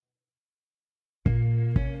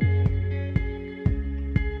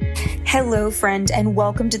Hello, friend, and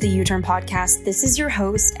welcome to the U-Turn Podcast. This is your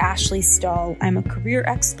host, Ashley Stahl. I'm a career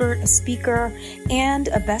expert, a speaker, and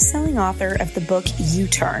a best-selling author of the book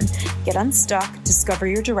U-Turn. Get unstuck, discover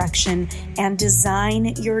your direction, and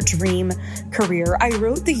design your dream career. I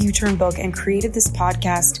wrote the U-Turn book and created this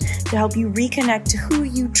podcast to help you reconnect to who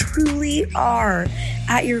you truly are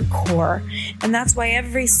at your core. And that's why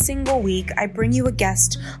every single week I bring you a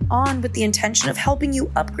guest on with the intention of helping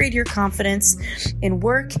you upgrade your confidence in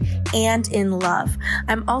work and in love.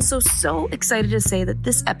 I'm also so excited to say that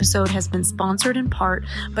this episode has been sponsored in part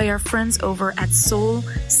by our friends over at Soul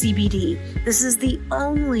CBD. This is the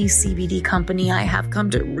only CBD company I have come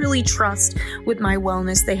to really trust with my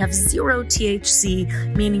wellness. They have zero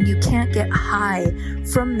THC, meaning you can't get high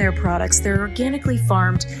from their products. They're organically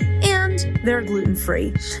farmed and they're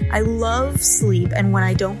gluten-free. I love sleep, and when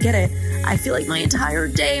I don't get it, I feel like my entire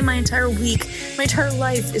day, my entire week, my entire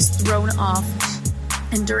life is thrown off.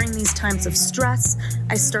 And during these times of stress,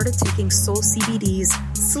 I started taking Soul CBD's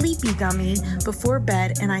Sleepy Gummy before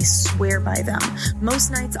bed, and I swear by them.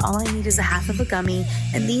 Most nights, all I need is a half of a gummy,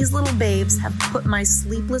 and these little babes have put my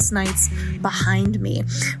sleepless nights behind me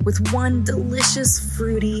with one delicious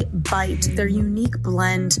fruity bite. Their unique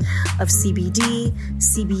blend of CBD,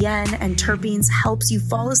 CBN, and terpenes helps you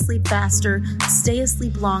fall asleep faster, stay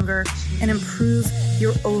asleep longer, and improve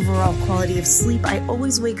your overall quality of sleep. I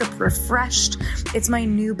always wake up refreshed. It's my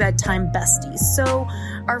new bedtime besties. So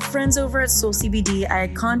our friends over at Soul CBD, I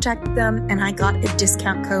contacted them and I got a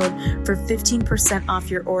discount code for 15% off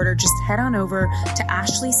your order. Just head on over to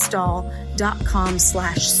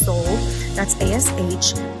ashleystahl.com/soul. That's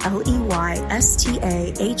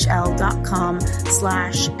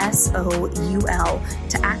ASHLEYSTAHL.com/SOUL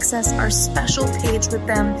to access our special page with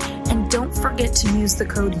them. And don't forget to use the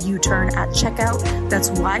code U-Turn at checkout. That's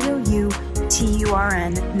YOUTURN.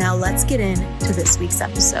 Now let's get into this week's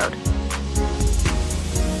episode.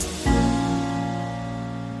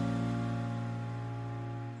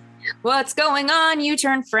 What's going on,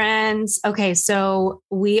 U-Turn friends? Okay, so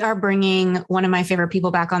we are bringing one of my favorite people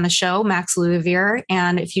back on the show, Max Lugavere.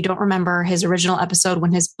 And if you don't remember his original episode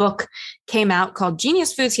when his book came out called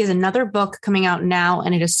Genius Foods, he has another book coming out now,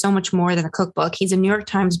 and it is so much more than a cookbook. He's a New York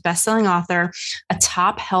Times bestselling author, a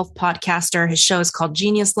top health podcaster. His show is called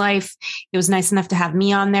Genius Life. He was nice enough to have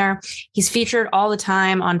me on there. He's featured all the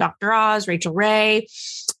time on Dr. Oz, Rachel Ray.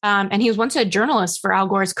 And he was once a journalist for Al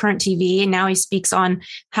Gore's Current TV, and now he speaks on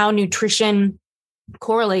how nutrition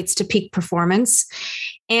correlates to peak performance.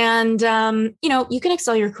 And, you can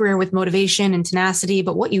excel your career with motivation and tenacity,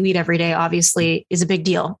 but what you eat every day, obviously, is a big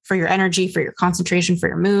deal for your energy, for your concentration, for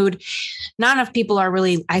your mood. Not enough people are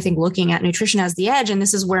really, I think, looking at nutrition as the edge. And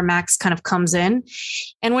this is where Max kind of comes in.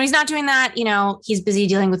 And when he's not doing that, he's busy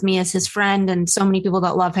dealing with me as his friend and so many people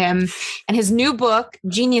that love him. And his new book,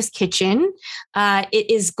 Genius Kitchen, it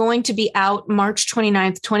is going to be out March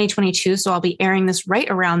 29th, 2022. So I'll be airing this right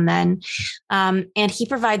around then. And he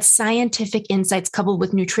provides scientific insights coupled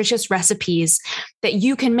with nutritious recipes that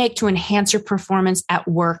you can make to enhance your performance at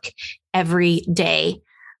work every day.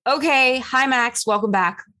 Okay. Hi, Max. Welcome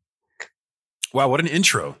back. Wow. What an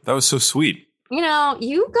intro. That was so sweet. You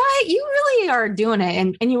really are doing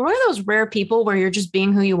it. And you're one of those rare people where you're just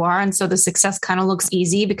being who you are. And so the success kind of looks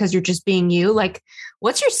easy because you're just being you. Like,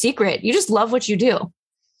 what's your secret? You just love what you do.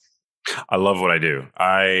 I love what I do.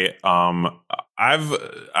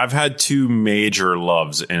 I've had two major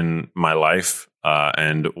loves in my life.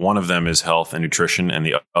 And one of them is health and nutrition, and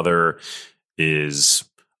the other is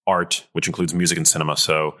art, which includes music and cinema.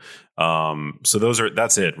 So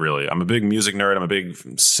that's it really. I'm a big music nerd. I'm a big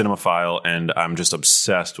cinemaphile, and I'm just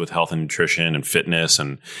obsessed with health and nutrition and fitness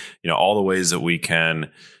and, all the ways that we can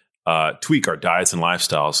tweak our diets and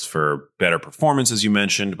lifestyles for better performance, as you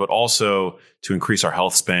mentioned, but also to increase our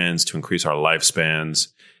health spans, to increase our lifespans.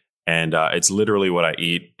 And it's literally what I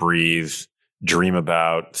eat, breathe, dream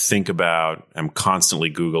about, think about. I'm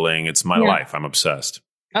constantly Googling. It's my life. I'm obsessed.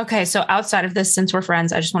 Okay. So outside of this, since we're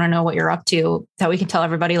friends, I just want to know what you're up to that we can tell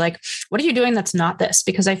everybody, like, what are you doing that's not this?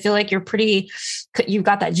 Because I feel like you've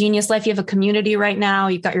got that genius life. You have a community right now.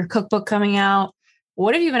 You've got your cookbook coming out.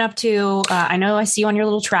 What have you been up to? I know I see you on your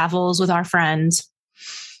little travels with our friends.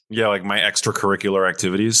 Yeah. Like my extracurricular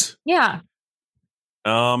activities. Yeah.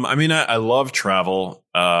 I love travel.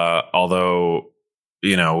 Although,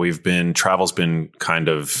 travel's been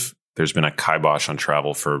there's been a kibosh on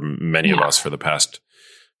travel for many of us for the past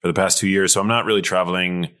 2 years. So I'm not really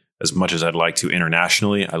traveling as much as I'd like to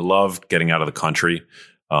internationally. I love getting out of the country.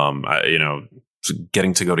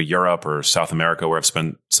 Getting to go to Europe or South America, where I've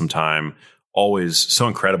spent some time, always so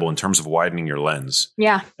incredible in terms of widening your lens.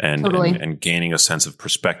 Yeah, and totally. and gaining a sense of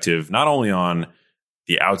perspective, not only on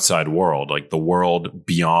the outside world, like the world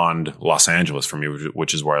beyond Los Angeles for me,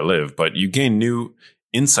 which is where I live. But you gain new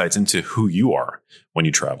insights into who you are when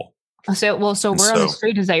you travel. So we're on the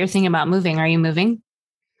street. Is that you're thinking about moving? Are you moving?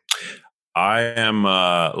 I am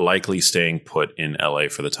likely staying put in LA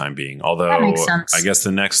for the time being. Although I guess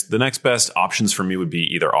the next best options for me would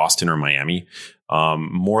be either Austin or Miami.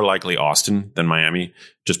 More likely Austin than Miami,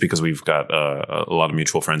 just because we've got a lot of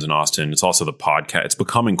mutual friends in Austin. It's also the podcast. It's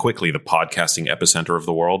becoming quickly the podcasting epicenter of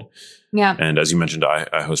the world. Yeah. And as you mentioned,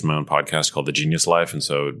 I host my own podcast called The Genius Life. And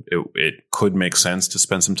so it could make sense to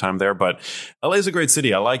spend some time there. But LA is a great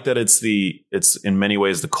city. I like that it's in many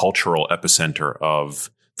ways the cultural epicenter of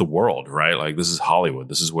the world, right? Like this is Hollywood.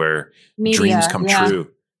 This is where dreams come true.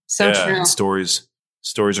 So true.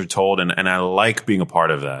 Stories are told. And I like being a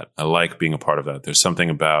part of that. There's something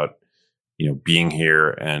about, being here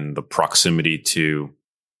and the proximity to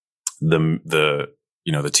the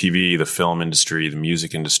TV, the film industry, the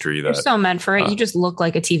music industry. You're so meant for it. You just look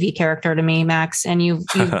like a TV character to me, Max. And you've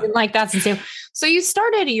been like that since so you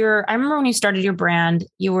started I remember when you started your brand,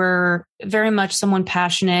 you were very much someone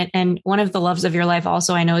passionate. And one of the loves of your life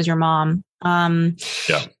also, I know, is your mom.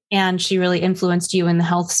 Yeah. And she really influenced you in the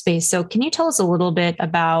health space. So can you tell us a little bit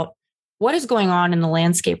about what is going on in the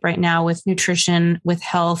landscape right now with nutrition, with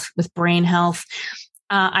health, with brain health?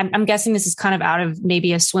 I'm guessing this is kind of out of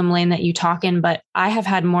maybe a swim lane that you talk in, but I have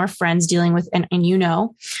had more friends dealing with, and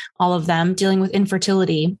all of them dealing with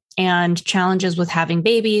infertility and challenges with having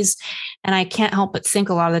babies. And I can't help but think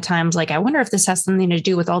a lot of the times, like, I wonder if this has something to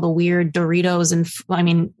do with all the weird Doritos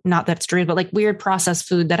and, not that it's Doritos, but like weird processed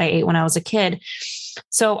food that I ate when I was a kid.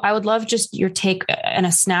 So I would love just your take and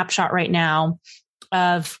a snapshot right now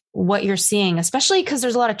of what you're seeing, especially because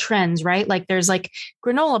there's a lot of trends, right? Like there's like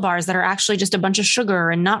granola bars that are actually just a bunch of sugar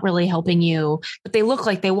and not really helping you, but they look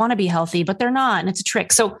like they want to be healthy, but they're not. And it's a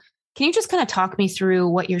trick. So can you just kind of talk me through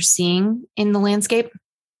what you're seeing in the landscape?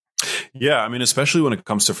 Yeah. Especially when it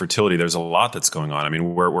comes to fertility, there's a lot that's going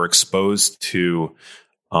on. We're exposed to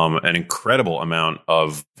an incredible amount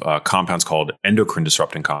of compounds called endocrine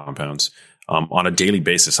disrupting compounds. On a daily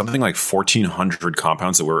basis, something like 1,400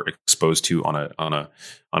 compounds that we're exposed to on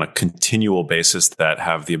a continual basis that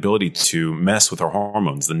have the ability to mess with our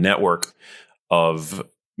hormones, the network of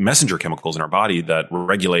messenger chemicals in our body that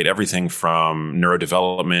regulate everything from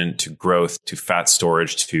neurodevelopment to growth to fat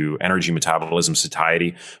storage to energy metabolism,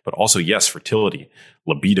 satiety, but also, yes, fertility,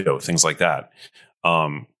 libido, things like that.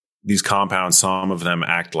 These compounds, some of them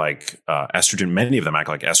act like estrogen. Many of them act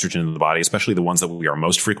like estrogen in the body, especially the ones that we are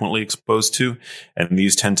most frequently exposed to. And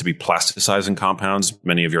these tend to be plasticizing compounds.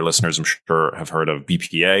 Many of your listeners, I'm sure, have heard of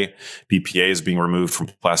BPA. BPA is being removed from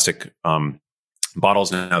plastic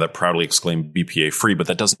bottles now that proudly exclaim BPA free, but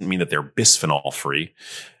that doesn't mean that they're bisphenol free.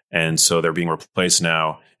 And so they're being replaced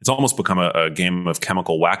now. It's almost become a game of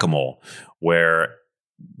chemical whack-a-mole where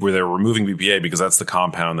they're removing BPA because that's the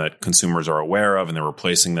compound that consumers are aware of, and they're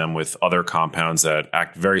replacing them with other compounds that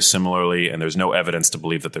act very similarly. And there's no evidence to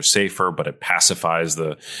believe that they're safer, but it pacifies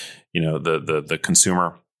the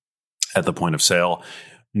consumer at the point of sale.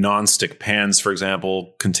 Non-stick pans, for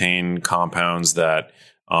example, contain compounds that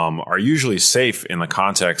are usually safe in the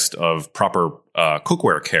context of proper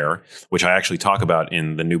cookware care, which I actually talk about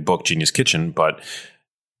in the new book, Genius Kitchen. But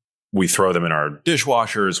we throw them in our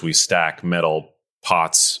dishwashers. We stack metal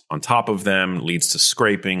pots on top of them, leads to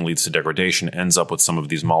scraping, leads to degradation, ends up with some of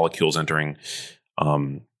these molecules entering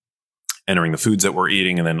the foods that we're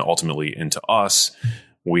eating, and then ultimately into us.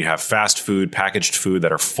 We have fast food, packaged food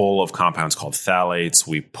that are full of compounds called phthalates.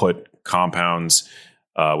 We put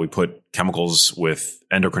chemicals with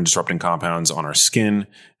endocrine disrupting compounds on our skin,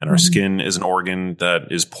 and our skin is an organ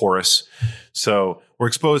that is porous. So we're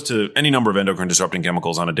exposed to any number of endocrine disrupting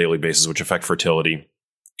chemicals on a daily basis, which affect fertility,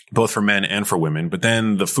 both for men and for women. But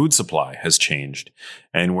then the food supply has changed,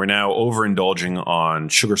 and we're now overindulging on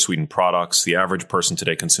sugar sweetened products. The average person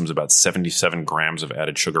today consumes about 77 grams of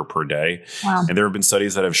added sugar per day. Wow. And there have been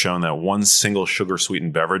studies that have shown that one single sugar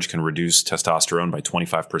sweetened beverage can reduce testosterone by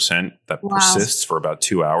 25%. That persists for about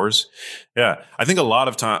 2 hours. Yeah. I think a lot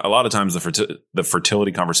of times the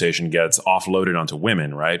fertility conversation gets offloaded onto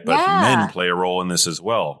women, right? But men play a role in this as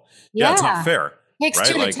well. Yeah, it's not fair. Takes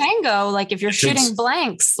two to tango. Like if you're shooting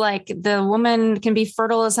blanks, like the woman can be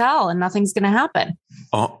fertile as hell and nothing's going to happen.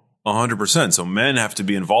 100%. So men have to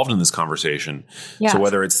be involved in this conversation. Yeah. So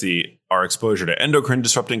whether it's our exposure to endocrine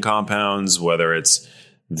disrupting compounds, whether it's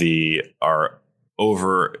our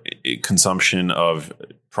over consumption of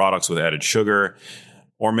products with added sugar,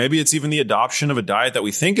 Or maybe it's even the adoption of a diet that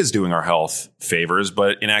we think is doing our health favors,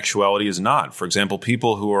 but in actuality is not. For example,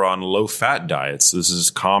 people who are on low-fat diets. This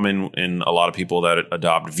is common in a lot of people that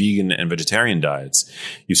adopt vegan and vegetarian diets.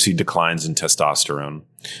 You see declines in testosterone,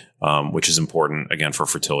 which is important, again, for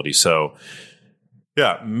fertility. So,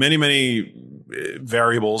 yeah, many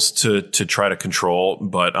variables to try to control.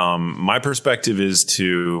 But my perspective is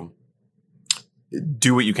to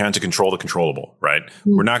do what you can to control the controllable, right?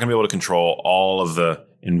 Mm-hmm. We're not going to be able to control all of the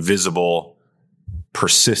invisible,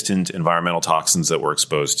 persistent environmental toxins that we're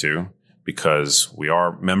exposed to because we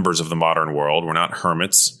are members of the modern world. We're not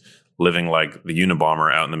hermits living like the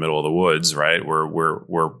Unabomber out in the middle of the woods, right?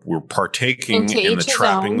 We're partaking in the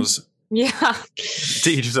trappings. Yeah. To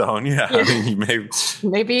each his own. Yeah. I mean, you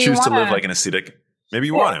maybe choose to live like an ascetic. Maybe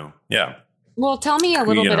you want to. Yeah. Well, tell me a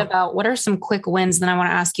little bit about what are some quick wins. Then I want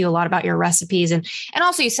to ask you a lot about your recipes. And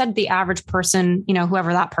also you said the average person,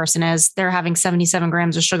 whoever that person is, they're having 77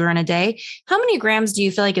 grams of sugar in a day. How many grams do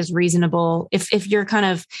you feel like is reasonable if you're kind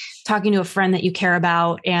of talking to a friend that you care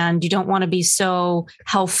about and you don't want to be so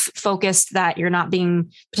health focused that you're not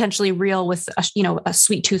being potentially real with a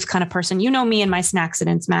sweet tooth kind of person? You know me and my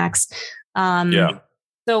snacksidents, Max. Yeah.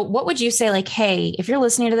 So what would you say, like, hey, if you're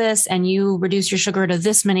listening to this and you reduce your sugar to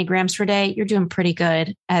this many grams per day, you're doing pretty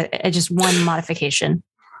good at just one modification?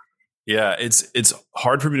 Yeah, it's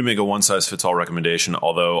hard for me to make a one size fits all recommendation,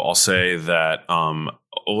 although I'll say that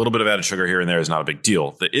a little bit of added sugar here and there is not a big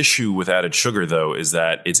deal. The issue with added sugar, though, is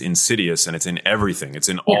that it's insidious and it's in everything. It's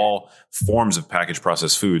in all forms of packaged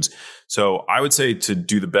processed foods. So I would say to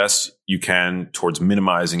do the best you can towards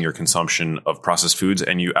minimizing your consumption of processed foods,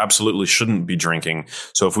 and you absolutely shouldn't be drinking.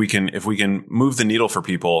 So if we can move the needle for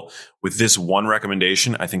people with this one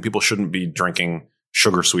recommendation, I think people shouldn't be drinking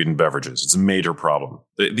sugar sweetened beverages. It's a major problem.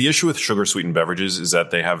 The issue with sugar sweetened beverages is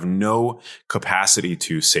that they have no capacity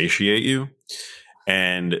to satiate you.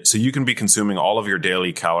 And so you can be consuming all of your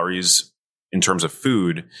daily calories in terms of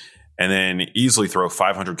food and then easily throw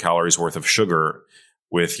 500 calories worth of sugar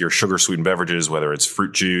with your sugar sweetened beverages, whether it's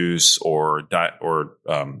fruit juice or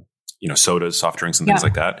sodas, soft drinks and things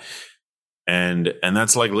like that. And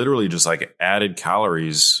that's like literally just like added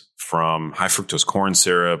calories from high fructose corn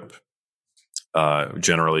syrup,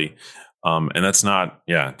 generally. And that's not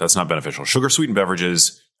beneficial. Sugar sweetened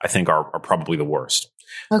beverages, I think are probably the worst.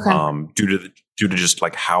 Okay. Due to just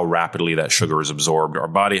like how rapidly that sugar is absorbed. Our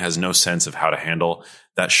body has no sense of how to handle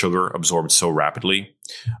that sugar absorbed so rapidly.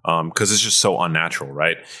 Cause it's just so unnatural,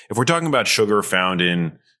 right? If we're talking about sugar found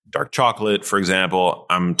in dark chocolate, for example,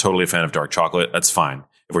 I'm totally a fan of dark chocolate. That's fine.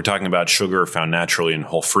 If we're talking about sugar found naturally in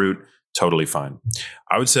whole fruit, totally fine.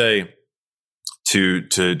 I would say to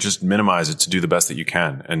just minimize it, to do the best that you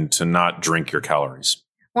can and to not drink your calories.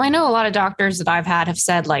 Well, I know a lot of doctors that I've had have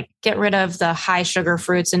said, like, get rid of the high sugar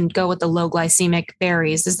fruits and go with the low glycemic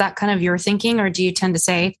berries. Is that kind of your thinking? Or do you tend to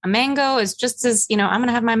say a mango is just as, I'm going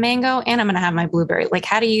to have my mango and I'm going to have my blueberry? Like,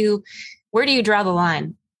 where do you draw the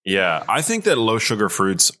line? Yeah, I think that low sugar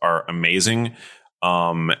fruits are amazing.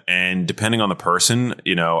 And depending on the person,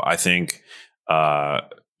 I think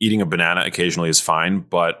eating a banana occasionally is fine.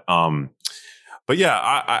 But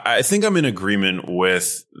yeah, I think I'm in agreement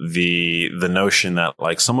with the notion that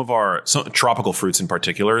like some tropical fruits in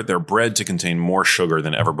particular, they're bred to contain more sugar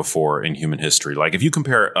than ever before in human history. Like if you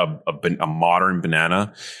compare a modern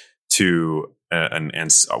banana to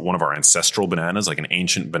one of our ancestral bananas, like an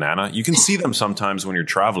ancient banana, you can see them sometimes when you're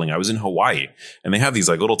traveling. I was in Hawaii and they have these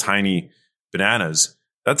like little tiny bananas.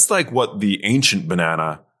 That's like what the ancient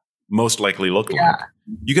banana most likely looked like.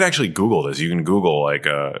 You can actually Google this. You can Google like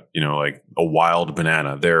a wild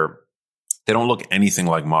banana. They don't look anything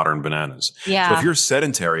like modern bananas. Yeah. So if you're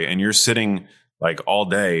sedentary and you're sitting like all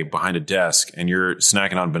day behind a desk and you're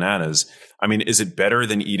snacking on bananas, I mean, is it better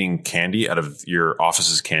than eating candy out of your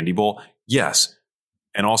office's candy bowl? Yes.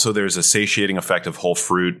 And also there's a satiating effect of whole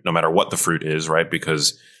fruit, no matter what the fruit is, right?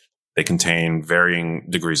 Because they contain varying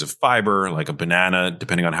degrees of fiber, like a banana,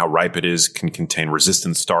 depending on how ripe it is, can contain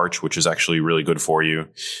resistant starch, which is actually really good for you,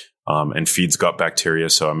 and feeds gut bacteria.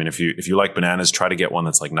 So, I mean, if you like bananas, try to get one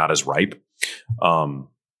that's like not as ripe.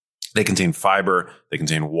 They contain fiber, they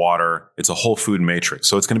contain water. It's a whole food matrix.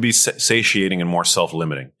 So it's going to be satiating and more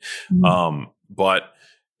self-limiting. Mm-hmm. But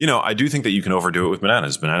I do think that you can overdo it with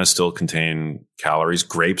bananas. Bananas still contain calories.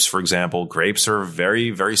 Grapes, for example, grapes are very,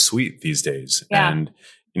 very sweet these days. Yeah. And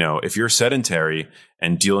if you're sedentary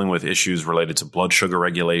and dealing with issues related to blood sugar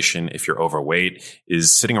regulation, if you're overweight,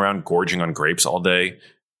 is sitting around gorging on grapes all day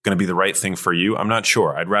going to be the right thing for you? I'm not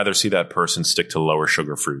sure. I'd rather see that person stick to lower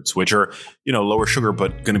sugar fruits, which are, lower sugar,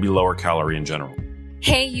 but going to be lower calorie in general.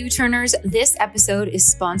 Hey, U-Turners. This episode is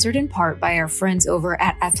sponsored in part by our friends over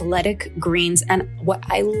at Athletic Greens. And what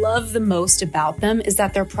I love the most about them is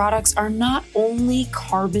that their products are not only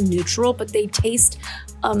carbon neutral, but they taste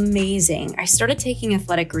amazing. I started taking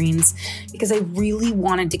Athletic Greens because I really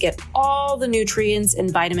wanted to get all the nutrients and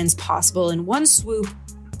vitamins possible in one swoop.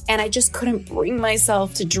 And I just couldn't bring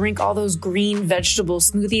myself to drink all those green vegetable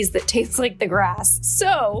smoothies that taste like the grass.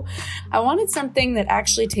 So I wanted something that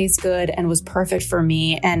actually tastes good and was perfect for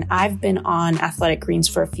me. And I've been on Athletic Greens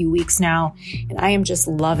for a few weeks now, and I am just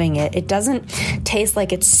loving it. It doesn't taste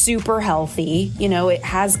like it's super healthy. You know, it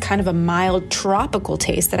has kind of a mild tropical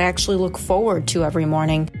taste that I actually look forward to every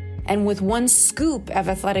morning. And with one scoop of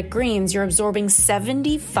Athletic Greens, you're absorbing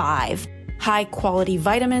 75 high-quality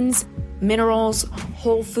vitamins, minerals,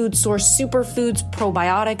 whole food source superfoods,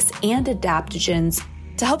 probiotics, and adaptogens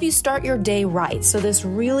to help you start your day right. So this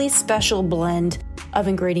really special blend of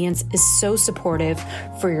ingredients is so supportive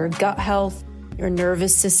for your gut health, your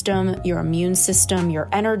nervous system, your immune system, your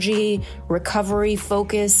energy, recovery,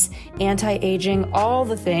 focus, anti-aging, all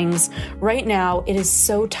the things. Right now, it is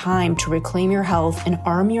so time to reclaim your health and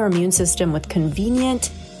arm your immune system with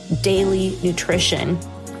convenient daily nutrition,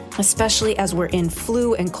 especially as we're in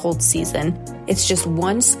flu and cold season. It's just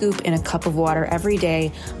one scoop in a cup of water every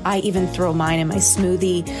day. I even throw mine in my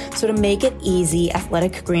smoothie. So to make it easy,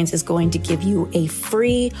 Athletic Greens is going to give you a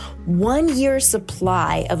free 1-year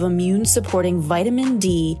supply of immune-supporting vitamin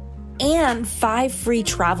D and 5 free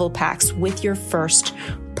travel packs with your first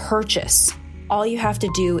purchase. All you have to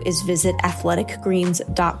do is visit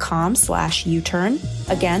athleticgreens.com/U-turn.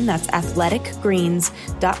 Again, that's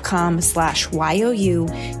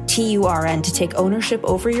athleticgreens.com/YOUTURN to take ownership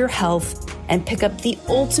over your health and pick up the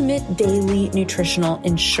ultimate daily nutritional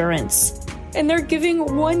insurance. And they're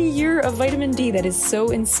giving 1 year of vitamin D. That is so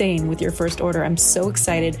insane with your first order. I'm so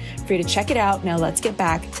excited for you to check it out. Now let's get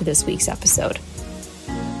back to this week's episode.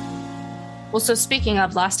 Well, so speaking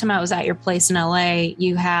of, last time I was at your place in LA,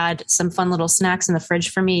 you had some fun little snacks in the fridge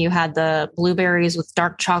for me. You had the blueberries with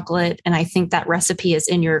dark chocolate, and I think that recipe is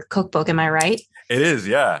in your cookbook. Am I right? It is,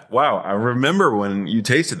 yeah. Wow, I remember when you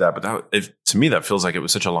tasted that, but to me, that feels like it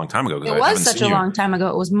was such a long time ago. It was such a long time ago.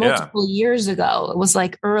 It was multiple years ago. It was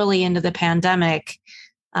like early into the pandemic.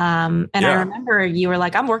 I remember you were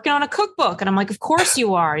like, I'm working on a cookbook. And I'm like, of course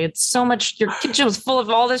you are. It's so much, your kitchen was full of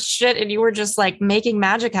all this shit and you were just like making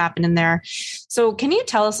magic happen in there. So can you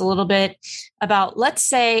tell us a little bit about, let's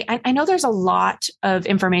say, I know there's a lot of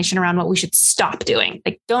information around what we should stop doing.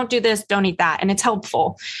 Like, don't do this, don't eat that. And it's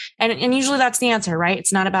helpful. And usually that's the answer, right?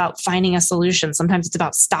 It's not about finding a solution. Sometimes it's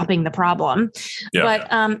about stopping the problem. Yeah.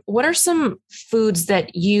 But what are some foods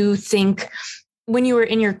that you think when you were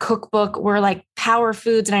in your cookbook were like power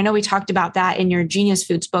foods? And I know we talked about that in your Genius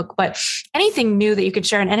Foods book, but anything new that you could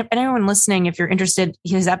share? And anyone listening, if you're interested,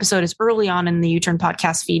 his episode is early on in the U-Turn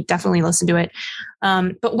podcast feed. Definitely listen to it.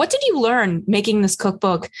 But what did you learn making this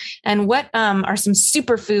cookbook? And what are some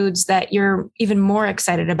superfoods that you're even more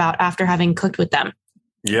excited about after having cooked with them?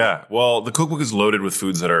 Yeah, well, the cookbook is loaded with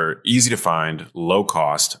foods that are easy to find, low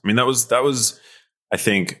cost. I mean, that was, I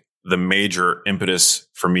think, the major impetus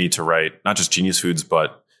for me to write not just Genius Foods,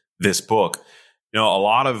 but this book. You know, a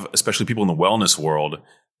lot of, especially people in the wellness world,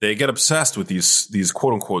 they get obsessed with these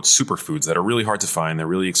quote unquote superfoods that are really hard to find. They're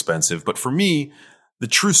really expensive. But for me, the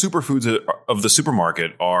true superfoods of the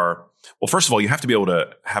supermarket are, well, first of all, you have to be able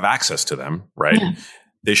to have access to them, right? Yeah.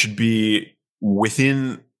 They should be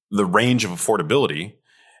within the range of affordability.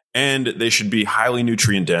 And they should be highly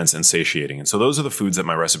nutrient dense and satiating. And so those are the foods that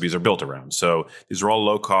my recipes are built around. So these are all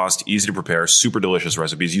low cost, easy to prepare, super delicious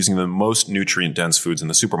recipes using the most nutrient dense foods in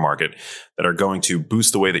the supermarket that are going to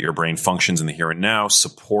boost the way that your brain functions in the here and now,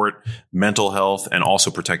 support mental health, and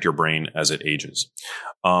also protect your brain as it ages.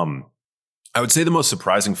 I would say the most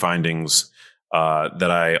surprising findings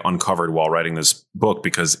that I uncovered while writing this book,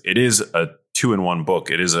 because it is a 2-in-1 book.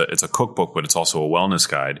 It's a cookbook, but it's also a wellness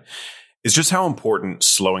guide. Is just how important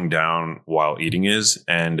slowing down while eating is.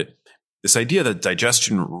 And this idea that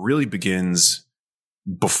digestion really begins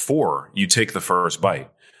before you take the first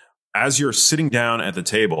bite. As you're sitting down at the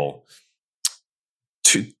table,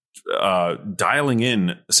 to dialing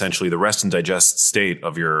in essentially the rest and digest state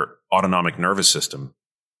of your autonomic nervous system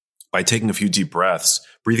by taking a few deep breaths,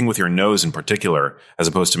 breathing with your nose in particular, as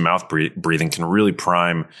opposed to mouth breathing, can really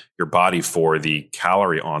prime your body for the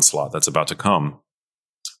calorie onslaught that's about to come.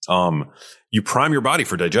 You prime your body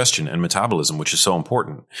for digestion and metabolism, which is so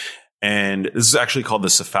important. And this is actually called the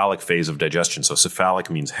cephalic phase of digestion. So cephalic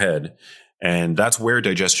means head. And that's where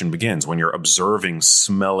digestion begins, when you're observing,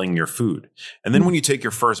 smelling your food. And then when you take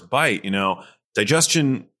your first bite,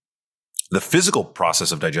 digestion the physical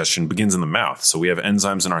process of digestion begins in the mouth. So we have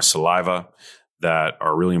enzymes in our saliva that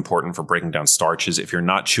are really important for breaking down starches. If you're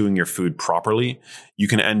not chewing your food properly, you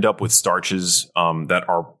can end up with starches that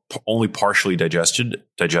are only partially digested,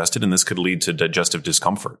 and this could lead to digestive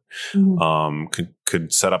discomfort. Mm-hmm.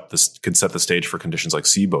 Could set the stage for conditions like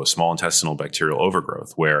SIBO, small intestinal bacterial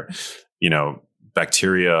overgrowth, where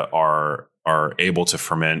bacteria are able to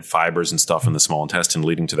ferment fibers and stuff in the small intestine,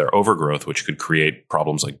 leading to their overgrowth, which could create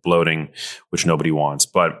problems like bloating, which nobody wants.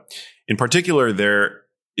 But in particular, there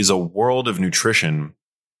is a world of nutrition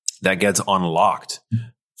that gets unlocked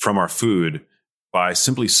from our food by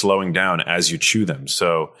simply slowing down as you chew them.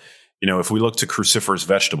 So, if we look to cruciferous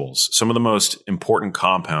vegetables, some of the most important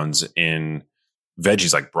compounds in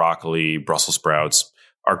veggies like broccoli, Brussels sprouts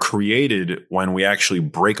are created when we actually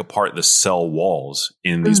break apart the cell walls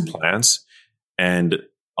in these plants and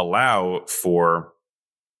allow for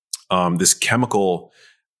this chemical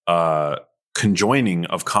conjoining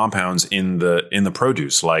of compounds in the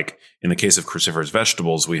produce. Like in the case of cruciferous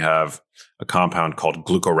vegetables, we have a compound called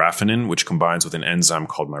glucoraphanin, which combines with an enzyme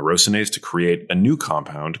called myrosinase to create a new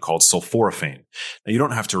compound called sulforaphane. Now, you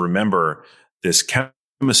don't have to remember this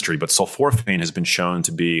chemistry, but sulforaphane has been shown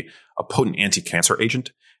to be a potent anti-cancer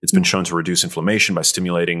agent. It's been shown to reduce inflammation by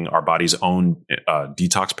stimulating our body's own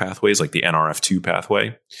detox pathways, like the NRF2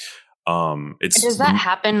 pathway. Does that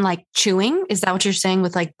happen like chewing? Is that what you're saying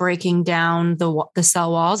with like breaking down the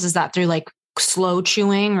cell walls? Is that through like slow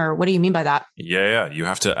chewing, or what do you mean by that? Yeah. You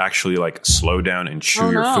have to actually like slow down and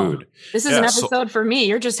chew your food. This is an episode for me.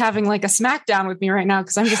 You're just having like a smackdown with me right now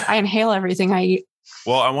because I inhale everything I eat.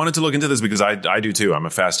 Well, I wanted to look into this because I do too. I'm a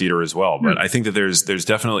fast eater as well, but I think that there's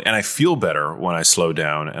definitely, and I feel better when I slow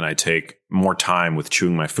down and I take more time with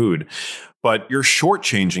chewing my food. But you're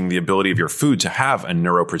shortchanging the ability of your food to have a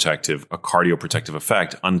neuroprotective, a cardioprotective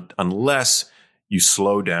effect unless you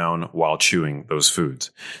slow down while chewing those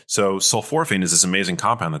foods. So sulforaphane is this amazing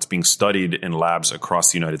compound that's being studied in labs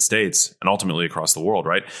across the United States and ultimately across the world,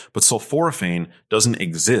 right? But sulforaphane doesn't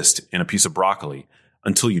exist in a piece of broccoli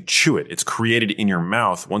until you chew it. It's created in your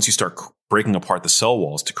mouth once you start breaking apart the cell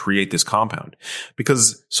walls to create this compound.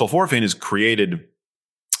 Because sulforaphane is created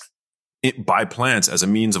by plants as a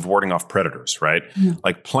means of warding off predators, right? Yeah.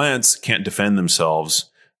 Like plants can't defend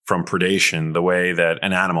themselves from predation the way that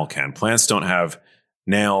an animal can. Plants don't have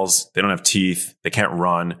nails, they don't have teeth, they can't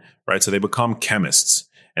run, right? So they become chemists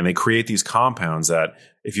and they create these compounds that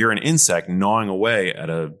if you're an insect gnawing away at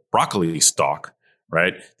a broccoli stalk,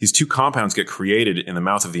 right? These two compounds get created in the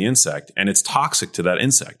mouth of the insect and it's toxic to that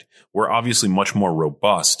insect. We're obviously much more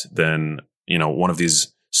robust than, one of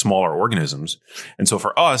these smaller organisms. And so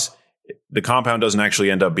for us, the compound doesn't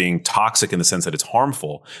actually end up being toxic in the sense that it's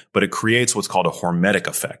harmful, but it creates what's called a hormetic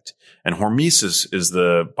effect. And hormesis is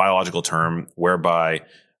the biological term whereby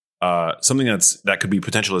something that could be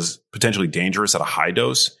potentially dangerous at a high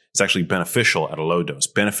dose is actually beneficial at a low dose.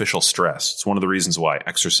 Beneficial stress. It's one of the reasons why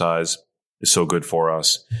exercise is so good for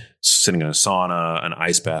us. Sitting in a sauna, an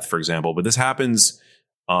ice bath, for example. But this happens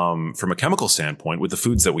from a chemical standpoint with the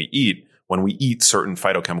foods that we eat when we eat certain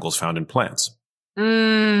phytochemicals found in plants.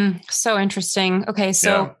 So interesting. Okay.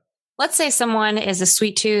 So let's say someone is a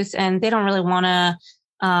sweet tooth and they don't really want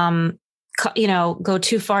to, go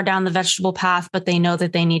too far down the vegetable path, but they know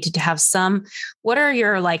that they need to have some. What are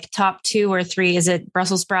your like top 2 or 3? Is it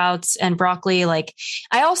Brussels sprouts and broccoli? Like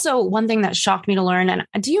one thing that shocked me to learn, and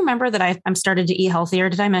do you remember that I'm started to eat healthier?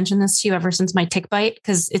 Did I mention this to you ever since my tick bite?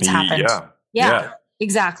 Because it's happened. Yeah,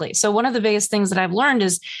 exactly. So one of the biggest things that I've learned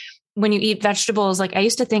is when you eat vegetables, like I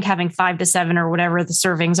used to think having 5 to 7 or whatever the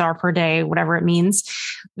servings are per day, whatever it means,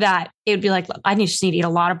 that it would be like, I just need to eat a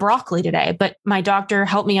lot of broccoli today. But my doctor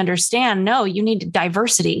helped me understand, no, you need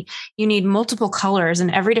diversity. You need multiple colors,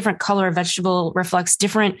 and every different color of vegetable reflects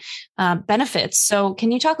different benefits. So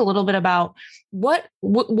can you talk a little bit about what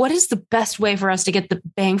is the best way for us to get the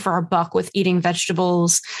bang for our buck with eating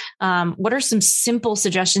vegetables? What are some simple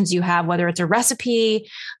suggestions you have, whether it's a recipe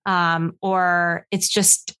or it's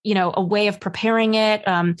just, a way of preparing it?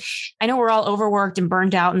 I know we're all overworked and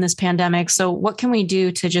burned out in this pandemic. So what can we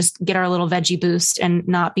do to just get our little veggie boost and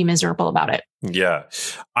not be miserable about it? Yeah,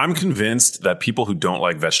 I'm convinced that people who don't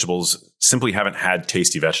like vegetables simply haven't had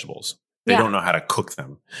tasty vegetables. They don't know how to cook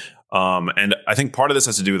them. And I think part of this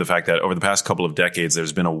has to do with the fact that over the past couple of decades,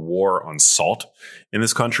 there's been a war on salt in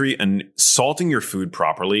this country, and salting your food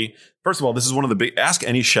properly. First of all, this is one of the ask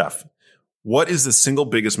any chef, what is the single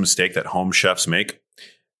biggest mistake that home chefs make?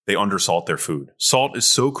 They undersalt their food. Salt is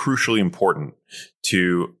so crucially important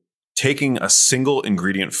to taking a single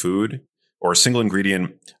ingredient food or a single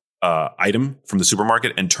ingredient item from the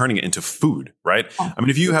supermarket and turning it into food, right? I mean,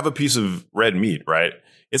 if you have a piece of red meat, right,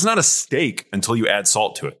 it's not a steak until you add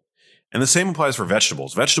salt to it. And the same applies for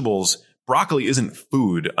vegetables. Broccoli isn't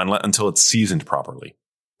food until it's seasoned properly.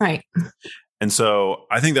 Right. And so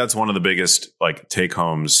I think that's one of the biggest like take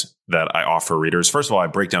homes that I offer readers. First of all, I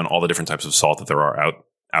break down all the different types of salt that there are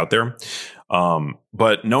out there.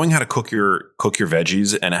 But knowing how to cook your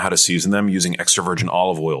veggies and how to season them using extra virgin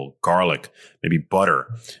olive oil, garlic, maybe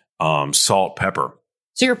butter, salt, pepper.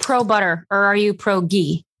 So you're pro butter, or are you pro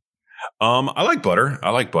ghee? I like butter.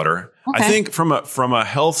 Okay. I think from a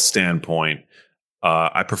health standpoint,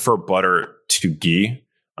 I prefer butter to ghee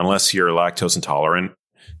unless you're lactose intolerant.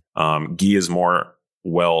 Ghee is more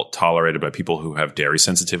well tolerated by people who have dairy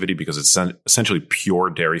sensitivity because it's essentially pure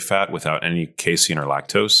dairy fat without any casein or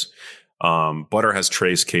lactose. Butter has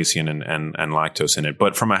trace casein and lactose in it.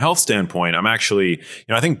 But from a health standpoint, I'm actually,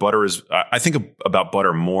 I think I think about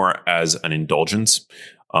butter more as an indulgence.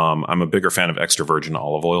 I'm a bigger fan of extra virgin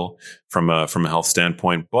olive oil from a health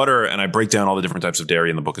standpoint. Butter, and I break down all the different types of dairy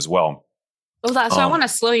in the book as well. So I want to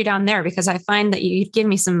slow you down there because I find that you give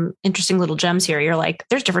me some interesting little gems here. You're like,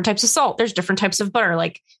 there's different types of salt. There's different types of butter.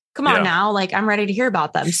 Like, come on now. Like, I'm ready to hear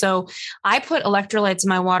about them. So I put electrolytes in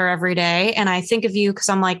my water every day. And I think of you because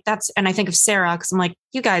I'm like, and I think of Sarah because I'm like,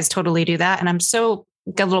 you guys totally do that. And I'm so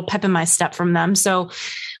got a little pep in my step from them. So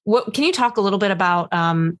can you talk a little bit about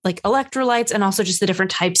like electrolytes and also just the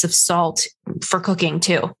different types of salt for cooking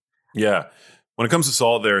too? Yeah. When it comes to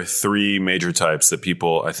salt, there are three major types that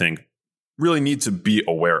people, I think, really need to be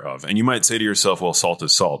aware of. And you might say to yourself, well, salt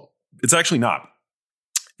is salt. It's actually not.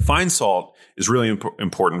 Fine salt is really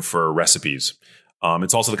important for recipes.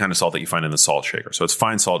 It's also the kind of salt that you find in the salt shaker. So it's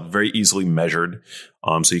fine salt, very easily measured.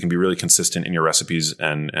 So you can be really consistent in your recipes.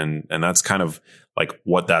 And that's kind of like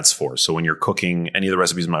what that's for. So when you're cooking any of the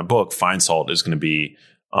recipes in my book, fine salt is going to be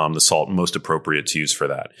the salt most appropriate to use for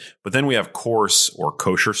that. But then we have coarse or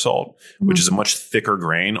kosher salt, which is a much thicker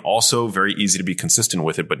grain, also very easy to be consistent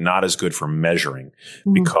with it, but not as good for measuring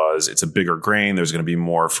because it's a bigger grain. There's going to be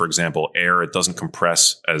more, for example, air. It doesn't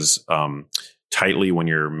compress as tightly when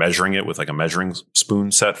you're measuring it with like a measuring spoon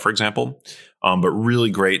set, for example. But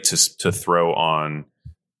really great to throw on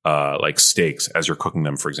like steaks as you're cooking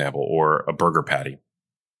them, for example, or a burger patty.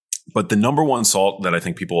 But the number one salt that I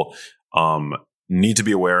think people need to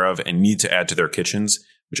be aware of and need to add to their kitchens,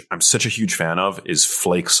 which I'm such a huge fan of, is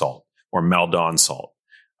flake salt or Maldon salt.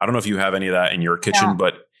 I don't know if you have any of that in your kitchen,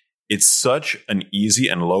 but it's such an easy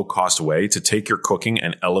and low cost way to take your cooking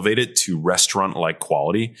and elevate it to restaurant like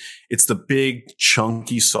quality. It's the big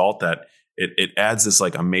chunky salt that it adds this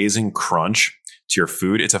like amazing crunch to your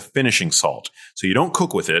food. It's a finishing salt. So you don't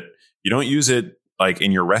cook with it. You don't use it like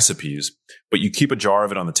in your recipes, but you keep a jar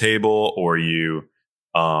of it on the table, or you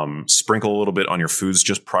sprinkle a little bit on your foods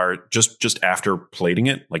just after plating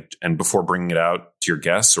it, like, and before bringing it out to your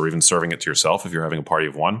guests or even serving it to yourself if you're having a party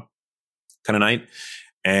of one kind of night.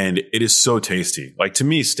 And it is so tasty. Like, to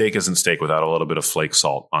me, steak isn't steak without a little bit of flake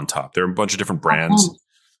salt on top. There are a bunch of different brands.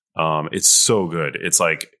 It's so good. It's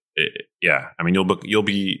like, I mean,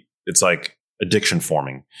 it's like addiction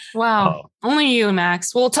forming. Wow. Only you,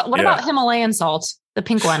 Max. Well, what about Himalayan salt, the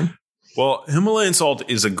pink one? Well, Himalayan salt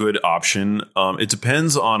is a good option. It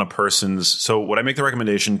depends on a person's. So would I make the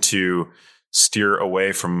recommendation to steer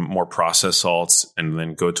away from more processed salts and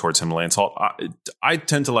then go towards Himalayan salt? I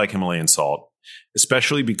tend to like Himalayan salt,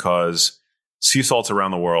 especially because sea salts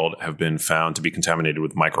around the world have been found to be contaminated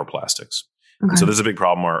with microplastics. Okay. So this is a big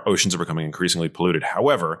problem. Our oceans are becoming increasingly polluted.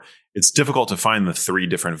 However, it's difficult to find the three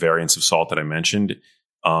different variants of salt that I mentioned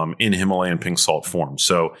in Himalayan pink salt form.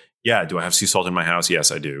 So yeah, do I have sea salt in my house?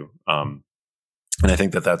 Yes, I do. And I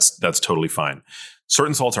think that's totally fine.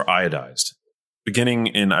 Certain salts are iodized. Beginning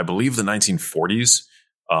in, I believe, the 1940s,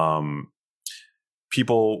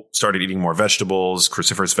 people started eating more vegetables,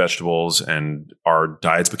 cruciferous vegetables, and our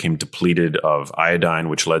diets became depleted of iodine,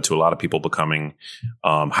 which led to a lot of people becoming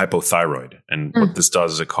hypothyroid. And what this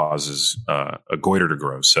does is it causes a goiter to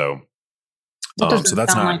grow. So that's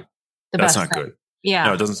not good. Yeah.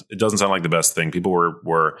 No, it doesn't sound like the best thing. People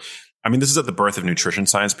were I mean, this is at the birth of nutrition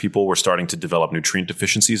science. People were starting to develop nutrient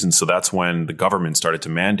deficiencies. And so that's when the government started to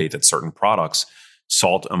mandate that certain products,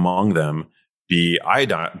 salt among them, be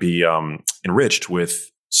enriched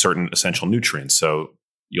with certain essential nutrients. So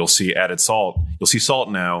you'll see added salt. You'll see salt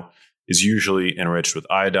now is usually enriched with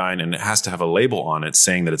iodine, and it has to have a label on it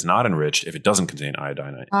saying that it's not enriched if it doesn't contain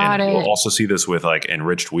iodine. And you'll also see this with like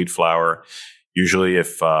enriched wheat flour. Usually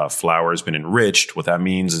if flour has been enriched, what that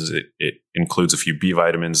means is it includes a few B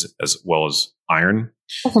vitamins as well as iron.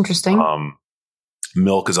 That's interesting.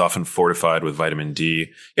 Milk is often fortified with vitamin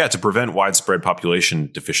D. Yeah, to prevent widespread population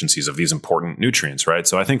deficiencies of these important nutrients, right?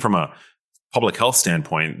 So I think from a public health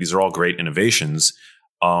standpoint, these are all great innovations.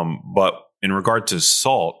 But in regard to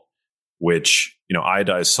salt, which,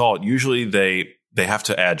 iodized salt, usually they have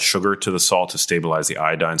to add sugar to the salt to stabilize the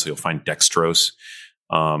iodine. So you'll find dextrose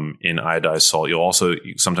in iodized salt.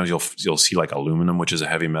 Sometimes you'll see like aluminum, which is a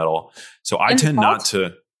heavy metal. So I tend not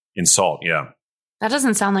to in salt. Yeah. That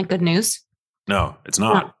doesn't sound like good news. No, it's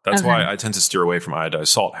not. That's why I tend to steer away from iodized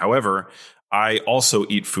salt. However, I also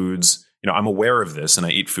eat foods, I'm aware of this, and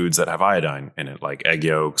I eat foods that have iodine in it, like egg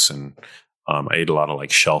yolks, and I eat a lot of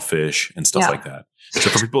like shellfish and stuff like that. So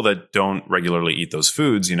for people that don't regularly eat those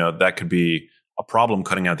foods, that could be a problem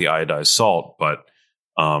cutting out the iodized salt. But,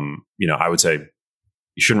 I would say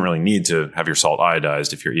you shouldn't really need to have your salt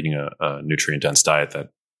iodized if you're eating a nutrient-dense diet that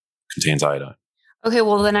contains iodine. Okay,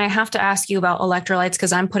 well, then I have to ask you about electrolytes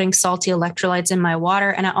because I'm putting salty electrolytes in my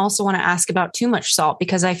water. And I also want to ask about too much salt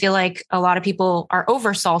because I feel like a lot of people are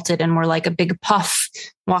oversalted and we're like a big puff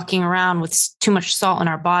walking around with too much salt in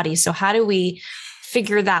our body. So how do we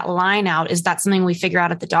figure that line out? Is that something we figure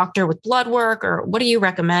out at the doctor with blood work? Or what do you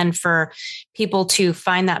recommend for people to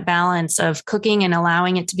find that balance of cooking and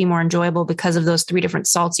allowing it to be more enjoyable because of those 3 different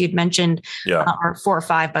salts you'd mentioned, or 4 or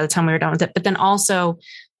 5 by the time we were done with it, but then also,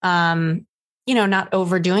 not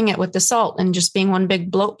overdoing it with the salt and just being one big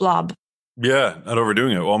bloat blob. Yeah, not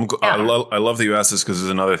overdoing it. Well, I love that you asked this because there's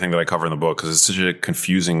another thing that I cover in the book because it's such a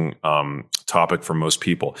confusing topic for most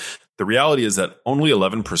people. The reality is that only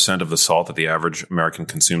 11% of the salt that the average American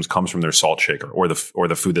consumes comes from their salt shaker or the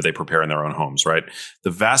food that they prepare in their own homes, right? The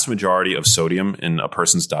vast majority of sodium in a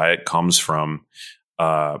person's diet comes from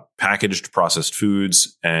packaged processed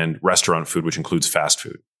foods and restaurant food, which includes fast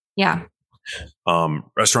food. Yeah.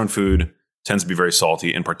 Restaurant food tends to be very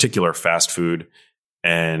salty, in particular fast food,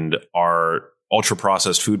 and our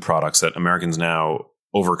ultra-processed food products that Americans now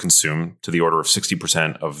overconsume to the order of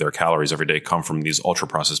 60% of their calories every day come from these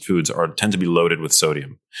ultra-processed foods tend to be loaded with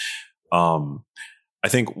sodium. I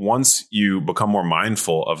think once you become more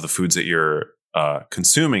mindful of the foods that you're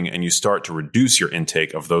consuming and you start to reduce your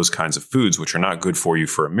intake of those kinds of foods, which are not good for you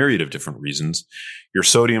for a myriad of different reasons, your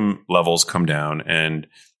sodium levels come down. And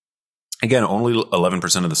again, only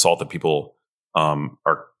 11% of the salt that people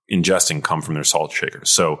are ingesting come from their salt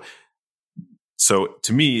shakers. So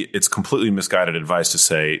to me, it's completely misguided advice to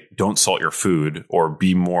say, don't salt your food or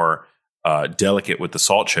be more delicate with the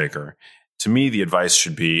salt shaker. To me, the advice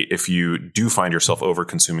should be, if you do find yourself over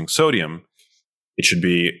consuming sodium, it should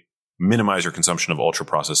be minimize your consumption of ultra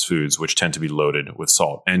processed foods, which tend to be loaded with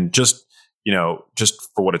salt. And just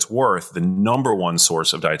for what it's worth, the number one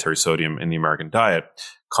source of dietary sodium in the American diet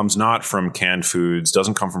comes not from canned foods,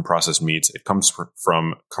 doesn't come from processed meats. It comes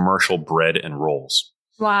from commercial bread and rolls.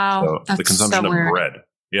 Wow. So the consumption of bread.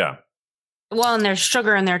 Yeah. Well, and there's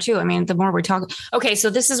sugar in there too. I mean, the more we talk. Okay. So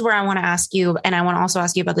this is where I want to ask you, and I want to also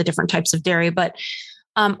ask you about the different types of dairy, but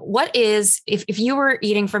what is, if you were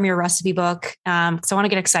eating from your recipe book, because I want to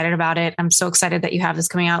get excited about it. I'm so excited that you have this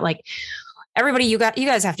coming out. Like, everybody, you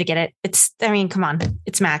guys have to get it. Come on,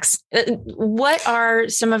 it's Max. What are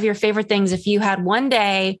some of your favorite things if you had one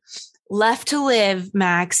day left to live,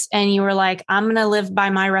 Max, and you were like, I'm going to live by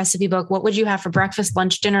my recipe book? What would you have for breakfast,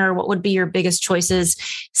 lunch, dinner? What would be your biggest choices?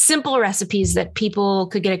 Simple recipes that people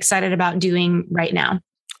could get excited about doing right now.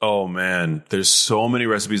 Oh man, there's so many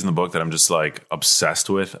recipes in the book that I'm just like obsessed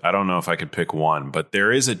with. I don't know if I could pick one, but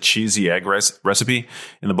there is a cheesy egg recipe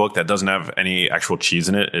in the book that doesn't have any actual cheese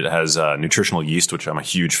in it. It has nutritional yeast, which I'm a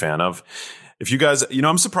huge fan of. If you guys,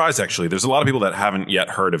 I'm surprised actually. There's a lot of people that haven't yet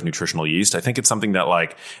heard of nutritional yeast. I think it's something that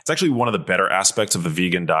it's actually one of the better aspects of the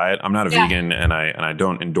vegan diet. I'm not a vegan and I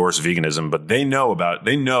don't endorse veganism, but they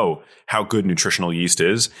know how good nutritional yeast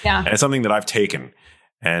is. Yeah. And it's something that I've taken.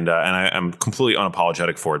 And I'm completely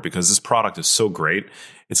unapologetic for it because this product is so great.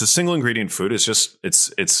 It's a single ingredient food. It's just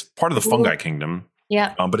it's part of the fungi kingdom.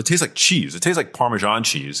 Yeah. But it tastes like cheese. It tastes like Parmesan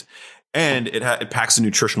cheese, and it packs a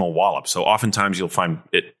nutritional wallop. So oftentimes you'll find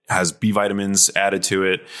it has B vitamins added to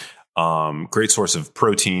it. Great source of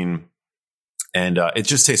protein, and it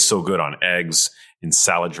just tastes so good on eggs, in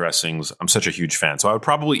salad dressings. I'm such a huge fan. So I would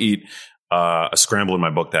probably eat a scramble in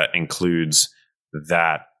my book that includes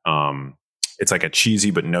that. It's like a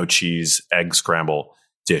cheesy but no cheese egg scramble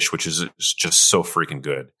dish, which is just so freaking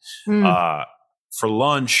good. For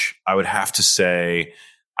lunch, I would have to say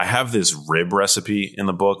I have this rib recipe in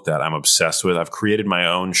the book that I'm obsessed with. I've created my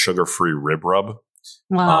own sugar-free rib rub.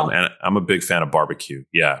 Wow. And I'm a big fan of barbecue.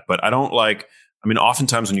 Yeah. But I don't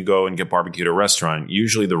oftentimes when you go and get barbecue at a restaurant,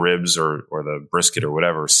 usually the ribs or the brisket or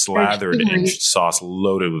whatever slathered in sauce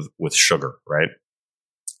loaded with sugar, right?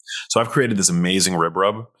 So I've created this amazing rib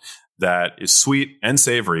rub that is sweet and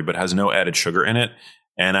savory, but has no added sugar in it.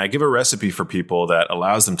 And I give a recipe for people that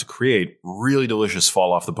allows them to create really delicious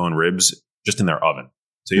fall off the bone ribs just in their oven.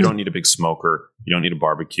 So you don't need a big smoker. You don't need a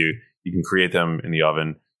barbecue. You can create them in the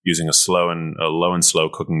oven using a low and slow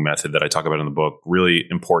cooking method that I talk about in the book. Really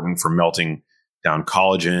important for melting down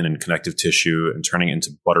collagen and connective tissue and turning it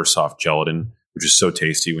into butter soft gelatin, which is so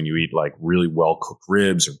tasty when you eat like really well cooked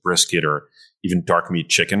ribs or brisket or even dark meat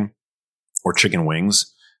chicken or chicken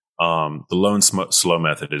wings. The low and slow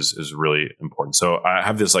method is really important. So I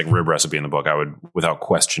have this like rib recipe in the book. I would, without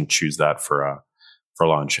question, choose that for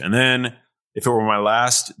lunch. And then if it were my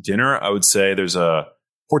last dinner, I would say there's a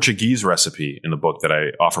Portuguese recipe in the book that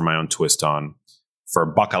I offer my own twist on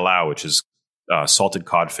for bacalhau, which is salted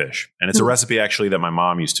codfish. And it's a recipe actually that my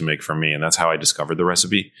mom used to make for me. And that's how I discovered the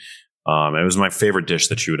recipe. It was my favorite dish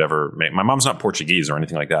that she would ever make. My mom's not Portuguese or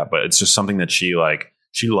anything like that, but it's just something that she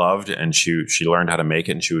loved, and she learned how to make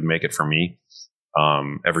it, and she would make it for me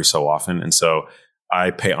every so often. And so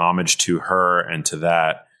I pay homage to her and to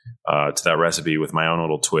that recipe with my own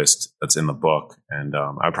little twist that's in the book. And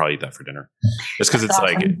I'd probably eat that for dinner just because it's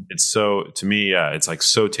awesome. Like, it's so, to me, it's like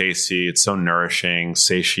so tasty. It's so nourishing,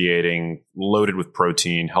 satiating, loaded with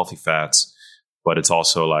protein, healthy fats. But it's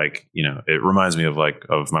also like, it reminds me of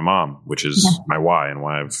my mom, which is my why and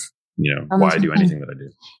why why I do anything that I do.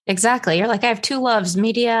 Exactly. You're like, I have two loves,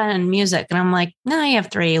 media and music. And I'm like, no, you have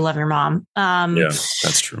three. You love your mom. Yeah,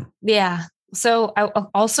 that's true. Yeah. So I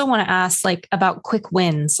also want to ask about quick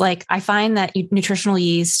wins. I find that nutritional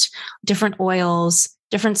yeast, different oils,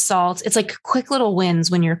 different salts, it's like quick little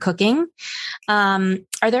wins when you're cooking. Are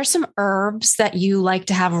there some herbs that you like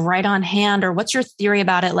to have right on hand, or what's your theory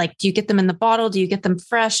about it? Do you get them in the bottle? Do you get them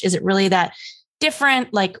fresh? Is it really that different?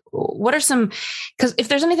 What are some, because if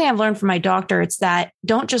there's anything I've learned from my doctor, it's that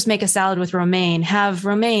don't just make a salad with romaine, have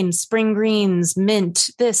romaine, spring greens, mint,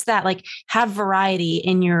 this, that, have variety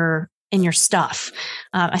in your stuff.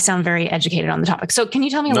 I sound very educated on the topic. So can you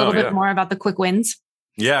tell me a little bit more about the quick wins?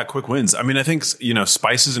 Yeah, quick wins. I mean, I think,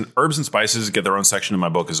 spices and herbs and spices get their own section in my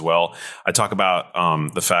book as well. I talk about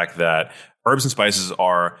the fact that herbs and spices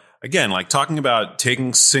are, again, talking about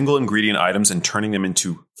taking single ingredient items and turning them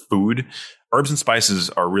into food. Herbs and spices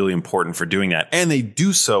are really important for doing that. And they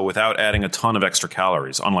do so without adding a ton of extra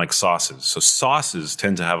calories, unlike sauces. So sauces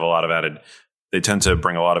tend to have they tend to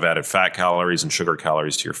bring a lot of added fat calories and sugar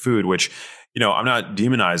calories to your food, which, I'm not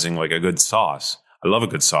demonizing a good sauce. I love a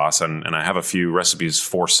good sauce, and I have a few recipes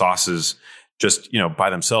for sauces just, by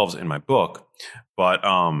themselves in my book. But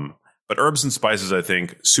herbs and spices, I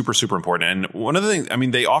think, super, super important. And one of the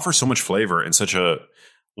things, they offer so much flavor in such a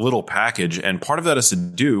little package. And part of that has to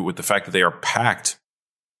do with the fact that they are packed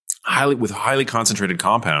with highly concentrated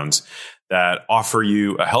compounds that offer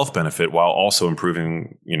you a health benefit while also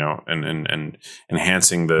improving, and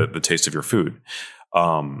enhancing the taste of your food.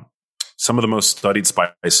 Some of the most studied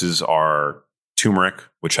spices are turmeric,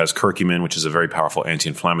 which has curcumin, which is a very powerful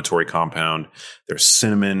anti-inflammatory compound. There's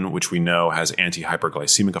cinnamon, which we know has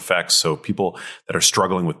anti-hyperglycemic effects. So people that are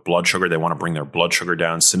struggling with blood sugar, they want to bring their blood sugar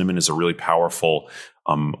down. Cinnamon is a really powerful,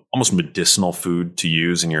 almost medicinal food to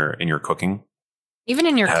use in your cooking. Even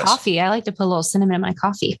in your coffee, I like to put a little cinnamon in my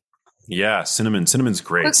coffee. Yeah, cinnamon. Cinnamon's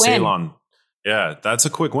great. Ceylon. Yeah, that's a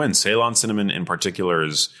quick win. Ceylon cinnamon in particular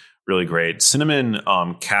is really great. Cinnamon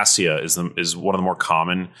cassia is one of the more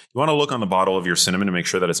common. You want to look on the bottle of your cinnamon to make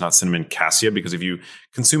sure that it's not cinnamon cassia, because if you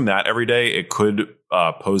consume that every day, it could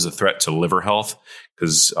pose a threat to liver health,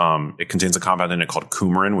 because it contains a compound in it called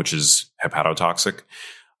coumarin, which is hepatotoxic.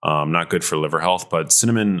 Not good for liver health. But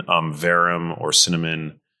cinnamon verum or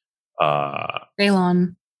cinnamon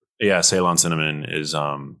Ceylon. Yeah, Ceylon cinnamon is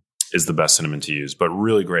the best cinnamon to use, but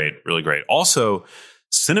really great, really great. Also,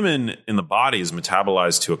 cinnamon in the body is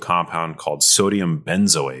metabolized to a compound called sodium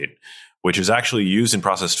benzoate, which is actually used in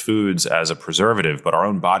processed foods as a preservative, but our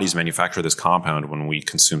own bodies manufacture this compound when we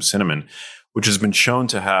consume cinnamon, which has been shown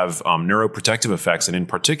to have neuroprotective effects, and in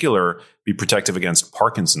particular, be protective against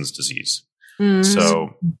Parkinson's disease.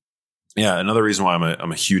 So, yeah, another reason why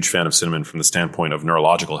I'm a huge fan of cinnamon from the standpoint of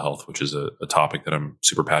neurological health, which is a topic that I'm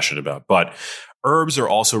super passionate about. But herbs are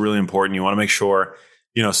also really important. You want to make sure,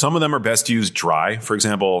 some of them are best used dry. For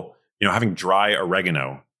example, having dry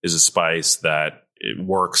oregano is a spice that it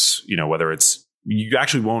works, whether it's, you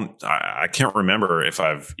actually won't, I can't remember if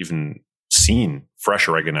I've even seen fresh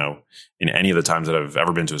oregano in any of the times that I've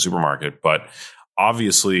ever been to a supermarket, but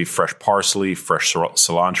obviously fresh parsley, fresh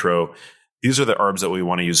cilantro, these are the herbs that we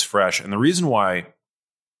want to use fresh. And the reason why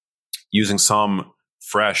using some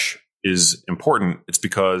fresh is important, it's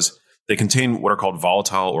because they contain what are called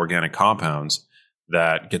volatile organic compounds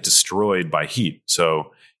that get destroyed by heat.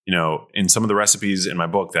 So, in some of the recipes in my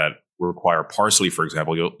book that require parsley, for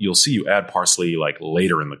example, you'll see you add parsley like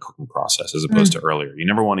later in the cooking process as opposed to earlier. You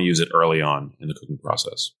never want to use it early on in the cooking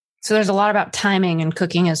process. So there's a lot about timing and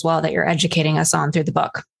cooking as well that you're educating us on through the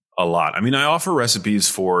book. A lot. I mean, I offer recipes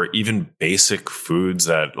for even basic foods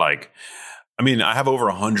that I have over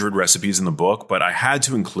 100 recipes in the book, but I had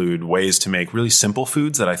to include ways to make really simple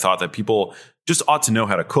foods that I thought that people just ought to know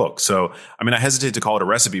how to cook. So, I hesitate to call it a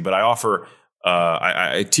recipe, but I offer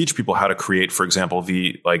I teach people how to create, for example,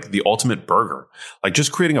 the ultimate burger. Like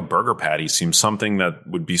just creating a burger patty seems something that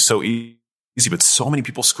would be so easy, but so many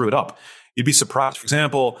people screw it up. You'd be surprised. For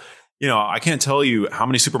example, I can't tell you how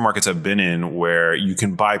many supermarkets I've been in where you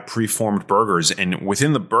can buy preformed burgers, and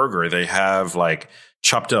within the burger, they have like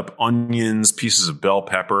chopped up onions, pieces of bell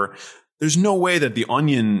pepper. There's no way that the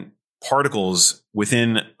onion particles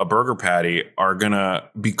within a burger patty are going to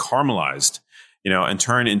be caramelized, and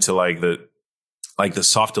turn into like the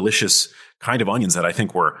soft, delicious kind of onions that I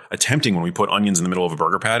think we're attempting when we put onions in the middle of a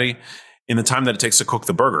burger patty in the time that it takes to cook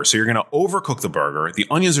the burger. So you're going to overcook the burger. The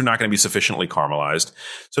onions are not going to be sufficiently caramelized.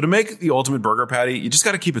 So to make the ultimate burger patty, you just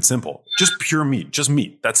got to keep it simple. Just pure meat, just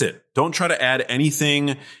meat. That's it. Don't try to add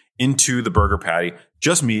anything into the burger patty,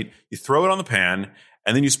 just meat. You throw it on the pan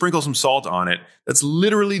and then you sprinkle some salt on it. That's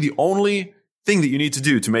literally the only thing that you need to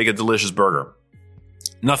do to make a delicious burger.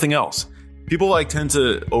 Nothing else. People tend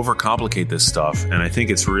to overcomplicate this stuff, and I think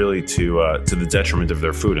it's really to the detriment of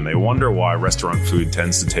their food, and they wonder why restaurant food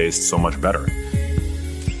tends to taste so much better.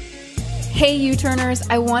 Hey U-Turners,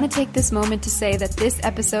 I want to take this moment to say that this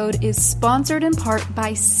episode is sponsored in part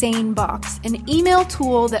by SaneBox, an email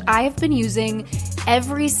tool that I have been using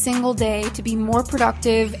every single day to be more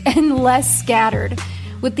productive and less scattered.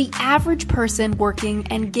 With the average person working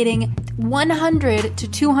and getting 100 to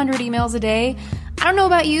 200 emails a day, I don't know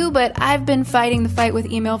about you, but I've been fighting the fight with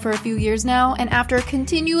email for a few years now, and after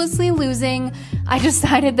continuously losing, I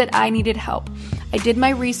decided that I needed help. I did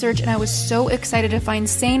my research and I was so excited to find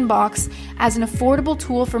SaneBox as an affordable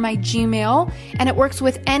tool for my Gmail, and it works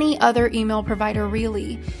with any other email provider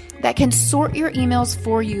really, that can sort your emails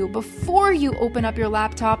for you before you open up your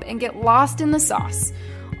laptop and get lost in the sauce.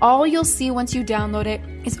 All you'll see once you download it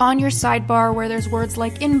is on your sidebar where there's words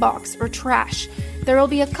like inbox or trash. There will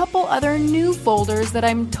be a couple other new folders that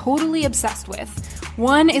I'm totally obsessed with.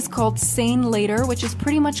 One is called Sane Later, which is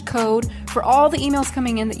pretty much code for all the emails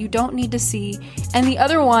coming in that you don't need to see. And the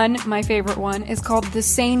other one, my favorite one, is called the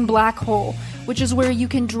Sane Black Hole, which is where you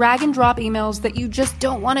can drag and drop emails that you just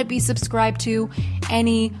don't want to be subscribed to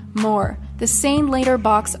anymore. The Sane Later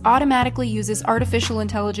box automatically uses artificial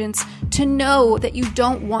intelligence to know that you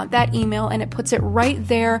don't want that email, and it puts it right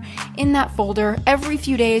there in that folder. Every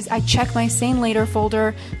few days, I check my Sane Later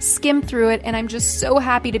folder, skim through it, and I'm just so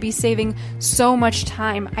happy to be saving so much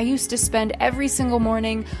time. I used to spend every single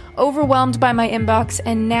morning overwhelmed by my inbox,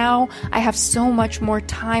 and now I have so much more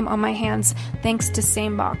time on my hands thanks to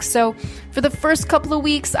SaneBox. So for the first couple of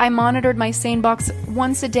weeks, I monitored my SaneBox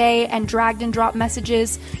once a day and dragged and dropped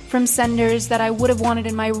messages from senders that I would have wanted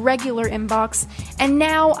in my regular inbox, and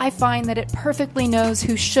now I find that it perfectly knows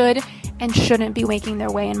who should and shouldn't be making their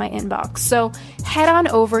way in my inbox. So head on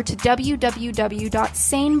over to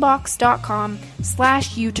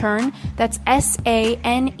www.sanebox.com/uturn. That's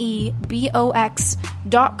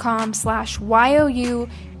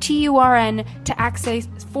SANEBOX.com/YOUTURN to access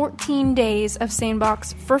 14 days of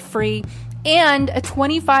SaneBox for free and a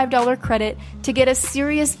 $25 credit to get a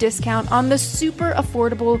serious discount on the super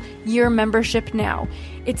affordable year membership now.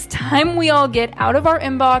 It's time we all get out of our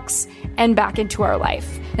inbox and back into our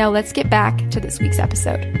life. Now let's get back to this week's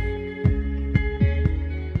episode.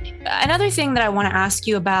 Another thing that I want to ask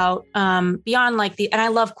you about, beyond and I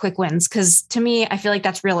love quick wins, because to me, I feel like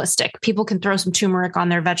that's realistic. People can throw some turmeric on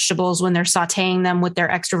their vegetables when they're sauteing them with their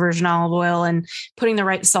extra virgin olive oil and putting the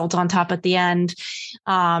right salt on top at the end.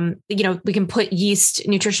 We can put yeast,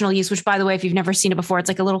 nutritional yeast, which by the way, if you've never seen it before, it's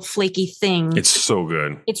like a little flaky thing. It's so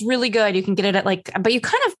good. It's really good. You can get it at but you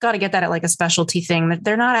kind of got to get that at a specialty thing.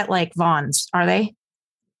 They're not at Vons, are they?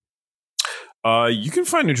 You can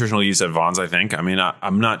find nutritional yeast at Vons, I think.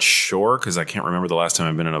 I'm not sure because I can't remember the last time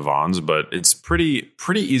I've been in a Vons, but it's pretty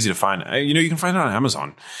easy to find. You can find it on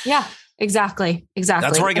Amazon. Yeah, exactly.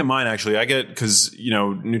 That's where I get mine, actually. I get, because,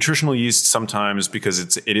 nutritional yeast sometimes,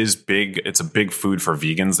 because it is big. It's a big food for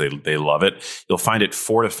vegans. They love it. You'll find it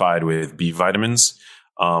fortified with B vitamins.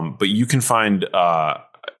 But you can find, I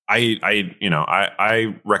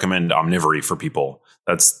recommend omnivory for people.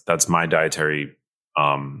 That's my dietary,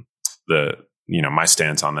 my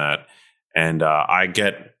stance on that. And I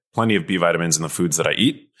get plenty of B vitamins in the foods that I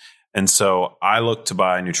eat. And so I look to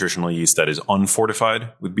buy nutritional yeast that is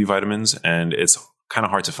unfortified with B vitamins, and it's kind of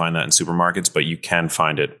hard to find that in supermarkets, but you can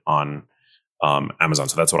find it on Amazon.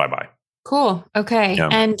 So that's what I buy. Cool. Okay. Yeah.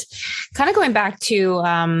 And kind of going back to,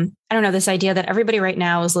 I don't know, this idea that everybody right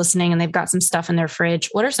now is listening and they've got some stuff in their fridge.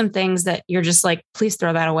 What are some things that you're just like, please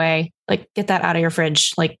throw that away? Like get that out of your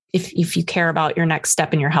fridge. Like if you care about your next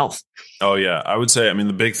step in your health. Oh yeah. I would say, I mean,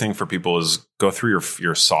 the big thing for people is go through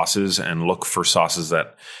your sauces and look for sauces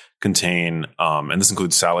that contain, and this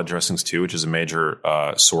includes salad dressings too, which is a major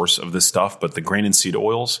source of this stuff, but the grain and seed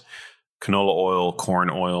oils, canola oil,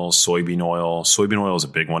 corn oil, soybean oil. Soybean oil is a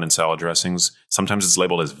big one in salad dressings. Sometimes it's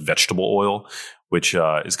labeled as vegetable oil, which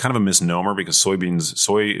is kind of a misnomer because soy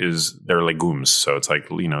is they're legumes. So it's like,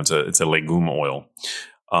 it's a legume oil.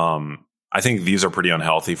 I think these are pretty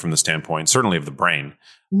unhealthy from the standpoint, certainly of the brain,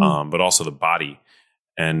 but also the body.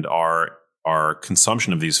 And our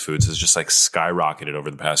consumption of these foods has just like skyrocketed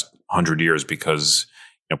over the past 100 years because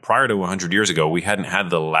prior to 100 years ago, we hadn't had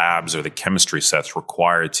the labs or the chemistry sets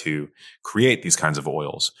required to create these kinds of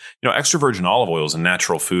oils. Extra virgin olive oil is a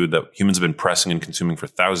natural food that humans have been pressing and consuming for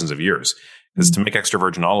thousands of years. Because to make extra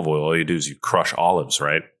virgin olive oil, all you do is you crush olives,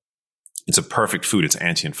 right? It's a perfect food. It's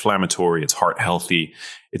anti-inflammatory. It's heart healthy.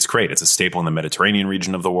 It's great. It's a staple in the Mediterranean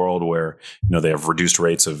region of the world where, they have reduced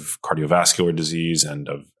rates of cardiovascular disease and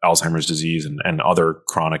of Alzheimer's disease and other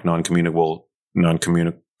chronic non-communicable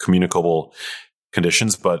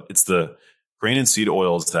conditions, but it's the grain and seed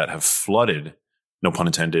oils that have flooded, no pun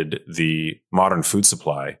intended, the modern food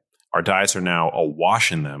supply. Our diets are now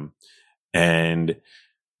awash in them. And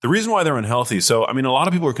the reason why they're unhealthy, so, I mean, a lot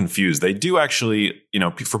of people are confused. They do actually,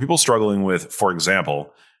 for people struggling with, for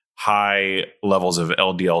example, high levels of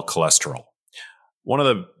LDL cholesterol, one of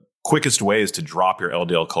the quickest ways to drop your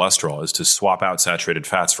LDL cholesterol is to swap out saturated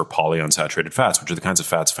fats for polyunsaturated fats, which are the kinds of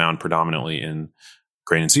fats found predominantly in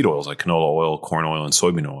grain and seed oils like canola oil, corn oil, and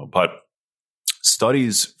soybean oil. But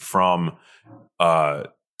studies from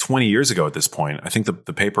 20 years ago at this point, I think the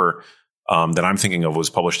paper that I'm thinking of was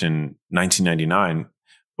published in 1999.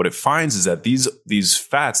 What it finds is that these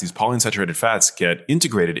fats, these polyunsaturated fats, get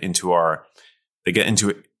integrated into our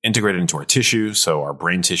tissue, so our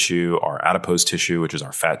brain tissue, our adipose tissue, which is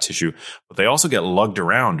our fat tissue, but they also get lugged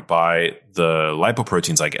around by the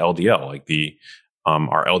lipoproteins like LDL, like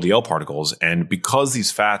our LDL particles. And because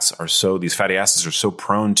these fatty acids are so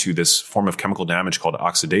prone to this form of chemical damage called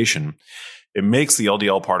oxidation, it makes the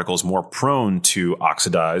LDL particles more prone to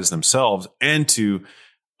oxidize themselves and to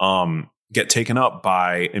get taken up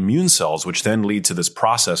by immune cells, which then lead to this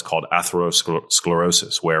process called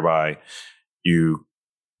atherosclerosis, whereby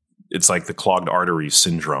it's like the clogged artery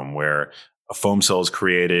syndrome, where a foam cell is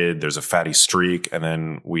created, there's a fatty streak, and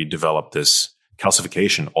then we develop this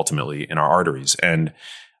calcification ultimately in our arteries. And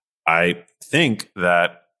I think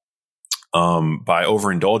that by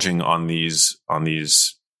overindulging on these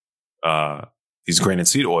grain and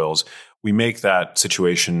seed oils, we make that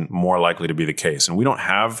situation more likely to be the case. And we don't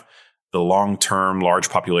have the long-term, large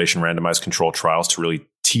population randomized control trials to really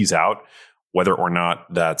tease out whether or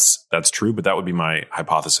not that's true, but that would be my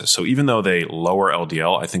hypothesis. So even though they lower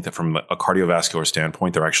LDL, I think that from a cardiovascular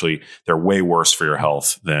standpoint, they're way worse for your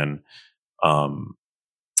health than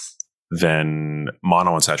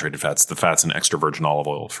monounsaturated fats, the fats in extra virgin olive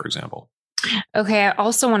oil, for example. Okay. I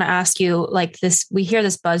also want to ask you, like this, we hear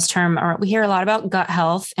this buzz term, or we hear a lot about gut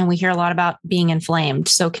health and we hear a lot about being inflamed.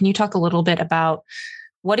 So can you talk a little bit about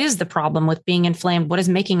what is the problem with being inflamed? What is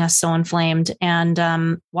making us so inflamed?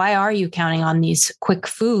 And why are you counting on these quick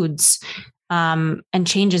foods and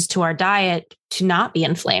changes to our diet to not be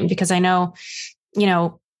inflamed? Because I know,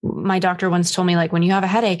 my doctor once told me, like, when you have a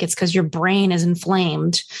headache, it's because your brain is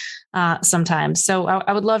inflamed sometimes. So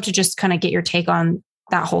I would love to just kind of get your take on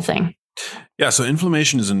that whole thing. Yeah. So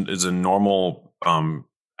inflammation is a normal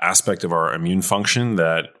aspect of our immune function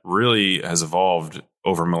that really has evolved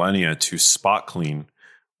over millennia to spot clean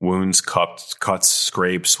wounds, cuts,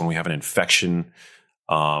 scrapes when we have an infection.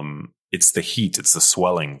 It's the heat, it's the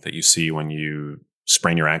swelling that you see when you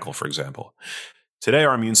sprain your ankle, for example. Today,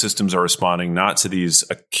 our immune systems are responding not to these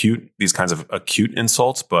kinds of acute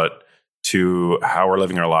insults, but to how we're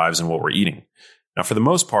living our lives and what we're eating. Now, for the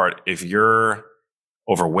most part, if you're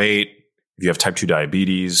overweight, if you have type 2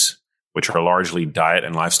 diabetes, which are largely diet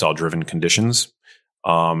and lifestyle driven conditions,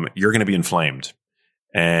 you're going to be inflamed.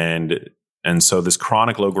 And so this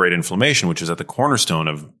chronic low-grade inflammation, which is at the cornerstone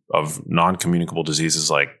of non-communicable diseases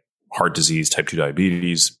like heart disease, type 2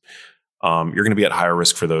 diabetes, you're going to be at higher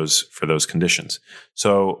risk for those conditions.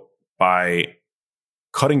 So by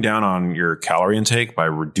cutting down on your calorie intake, by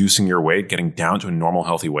reducing your weight, getting down to a normal,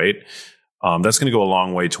 healthy weight, that's going to go a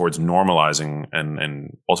long way towards normalizing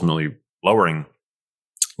and ultimately lowering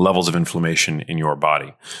levels of inflammation in your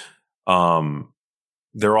body.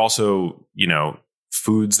 there are also,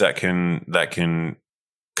 foods that can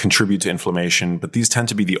contribute to inflammation, but these tend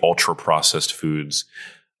to be the ultra processed foods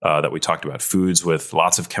that we talked about. Foods with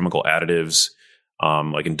lots of chemical additives,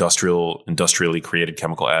 like industrially created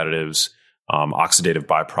chemical additives, oxidative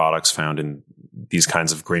byproducts found in these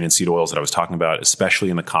kinds of grain and seed oils that I was talking about, especially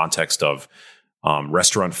in the context of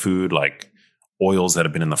restaurant food, like oils that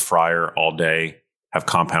have been in the fryer all day, have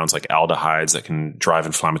compounds like aldehydes that can drive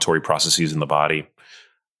inflammatory processes in the body.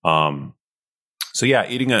 So yeah,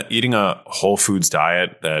 eating a whole foods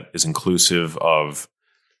diet that is inclusive of,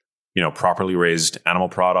 properly raised animal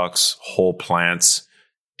products, whole plants,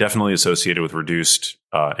 definitely associated with reduced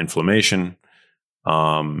inflammation.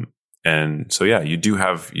 And so, yeah, you do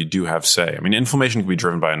have say. I mean, inflammation can be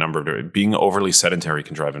driven by a number of different. Being overly sedentary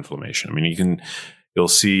can drive inflammation. I mean, you'll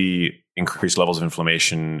see increased levels of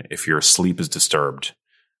inflammation if your sleep is disturbed.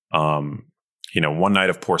 One night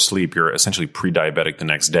of poor sleep, you're essentially pre-diabetic the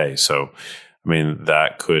next day. So, I mean,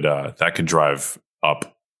 that could drive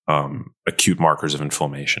up acute markers of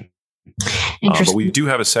inflammation. But we do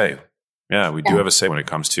have a say. Yeah, we do have a say when it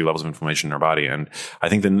comes to levels of inflammation in our body. And I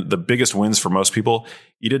think the biggest wins for most people,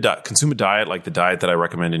 consume a diet like the diet that I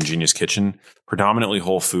recommend in Genius Kitchen, predominantly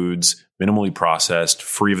whole foods, minimally processed,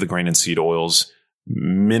 free of the grain and seed oils,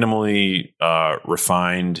 minimally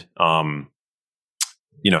refined,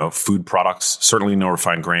 food products, certainly no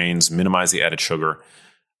refined grains, minimize the added sugar,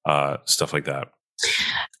 stuff like that.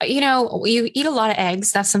 You eat a lot of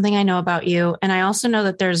eggs. That's something I know about you. And I also know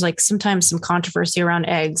that there's sometimes some controversy around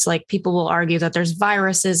eggs. Like people will argue that there's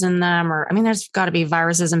viruses in them, there's got to be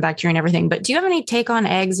viruses and bacteria and everything. But do you have any take on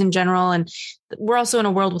eggs in general? And we're also in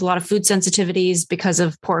a world with a lot of food sensitivities because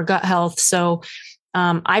of poor gut health. So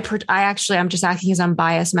I'm just asking because I'm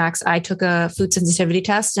biased, Max. I took a food sensitivity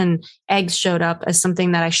test and eggs showed up as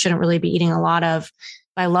something that I shouldn't really be eating a lot of.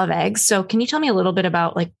 I love eggs. So can you tell me a little bit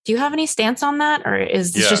about do you have any stance on that, or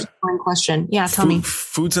is this just a boring question? Yeah, tell me.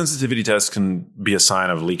 Food sensitivity tests can be a sign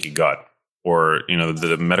of leaky gut, or,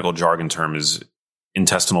 the medical jargon term is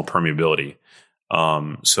intestinal permeability.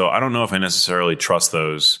 So I don't know if I necessarily trust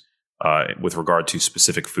those with regard to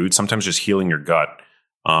specific foods. Sometimes just healing your gut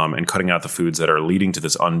and cutting out the foods that are leading to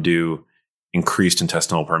this undue increased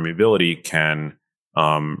intestinal permeability can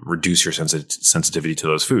reduce your sensitivity to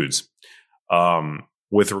those foods.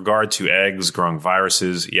 With regard to eggs growing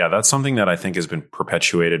viruses, yeah, that's something that I think has been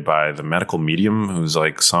perpetuated by the medical medium, who's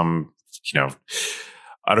I probably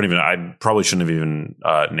shouldn't have even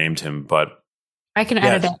named him, but I can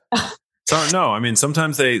edit it. So no, I mean,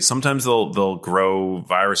 sometimes they'll grow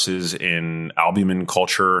viruses in albumin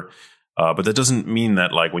culture, but that doesn't mean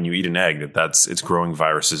that when you eat an egg it's growing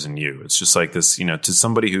viruses in you. It's just like this, to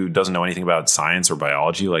somebody who doesn't know anything about science or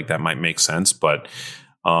biology, that might make sense, but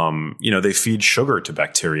they feed sugar to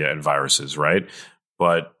bacteria and viruses, right?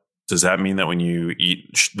 But does that mean that when you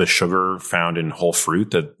eat the sugar found in whole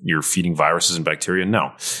fruit that you're feeding viruses and bacteria?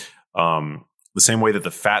 No. The same way that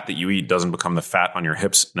the fat that you eat doesn't become the fat on your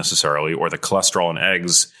hips necessarily, or the cholesterol in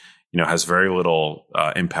eggs, has very little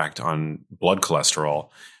impact on blood cholesterol.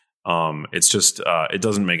 It's just it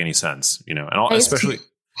doesn't make any sense, and especially.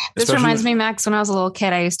 This reminds me, Max, when I was a little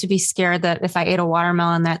kid, I used to be scared that if I ate a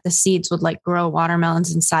watermelon, that the seeds would grow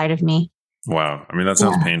watermelons inside of me. Wow. I mean, that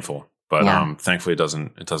sounds painful, but thankfully it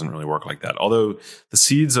doesn't really work like that. Although the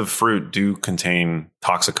seeds of fruit do contain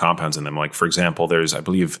toxic compounds in them. Like, for example, there's, I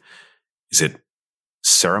believe, is it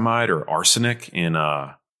ceramide or arsenic in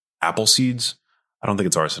apple seeds? I don't think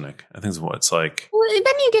it's arsenic. I think it's like... Well,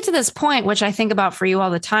 then you get to this point, which I think about for you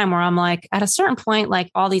all the time, where I'm at a certain point,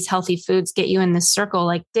 all these healthy foods get you in this circle,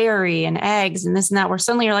 like dairy and eggs and this and that, where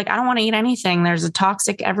suddenly you're I don't want to eat anything. There's a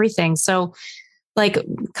toxic everything. So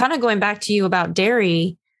kind of going back to you about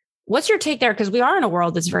dairy, what's your take there? Because we are in a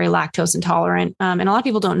world that's very lactose intolerant. And a lot of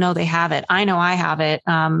people don't know they have it. I know I have it,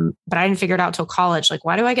 but I didn't figure it out till college.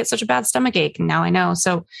 Why do I get such a bad stomach ache? And now I know.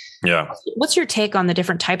 So yeah, what's your take on the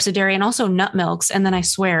different types of dairy and also nut milks? And then I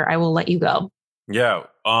swear I will let you go. Yeah.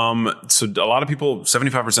 So a lot of people,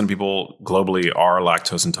 75% of people globally are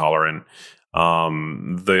lactose intolerant.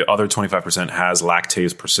 The other 25% has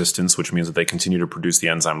lactase persistence, which means that they continue to produce the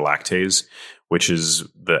enzyme lactase, which is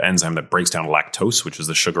the enzyme that breaks down lactose, which is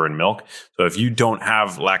the sugar in milk. So if you don't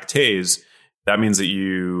have lactase, that means that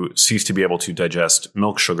you cease to be able to digest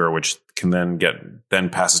milk sugar, which can then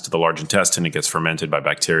passes to the large intestine. It gets fermented by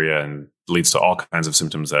bacteria and leads to all kinds of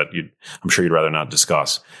symptoms that I'm sure you'd rather not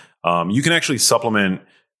discuss. You can actually supplement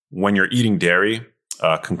when you're eating dairy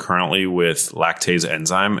concurrently with lactase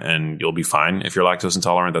enzyme, and you'll be fine if you're lactose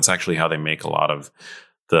intolerant. That's actually how they make a lot of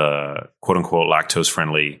the quote unquote lactose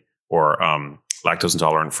friendly or lactose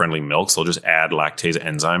intolerant friendly milks. They'll just add lactase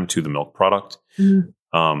enzyme to the milk product. Mm-hmm.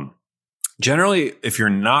 Generally, if you're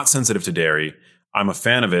not sensitive to dairy, I'm a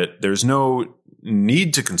fan of it. There's no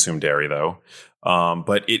need to consume dairy, though.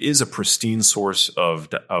 But it is a pristine source of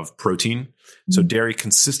protein. So dairy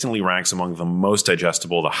consistently ranks among the most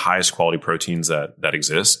digestible, the highest quality proteins that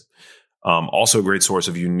exist. Also a great source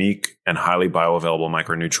of unique and highly bioavailable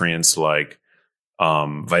micronutrients like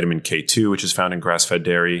vitamin K2, which is found in grass-fed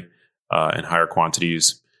dairy in higher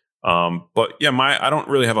quantities. But yeah, I don't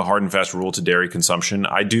really have a hard and fast rule to dairy consumption.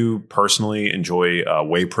 I do personally enjoy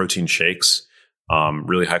whey protein shakes,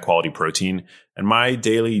 really high quality protein. And my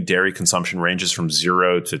daily dairy consumption ranges from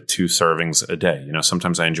 0 to 2 servings a day.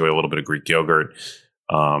 Sometimes I enjoy a little bit of Greek yogurt,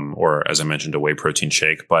 or as I mentioned, a whey protein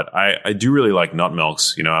shake. But I do really like nut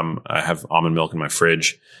milks. I have almond milk in my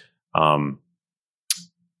fridge.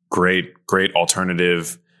 Great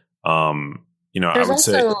alternative. There's I would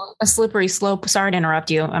also say a slippery slope. Sorry to interrupt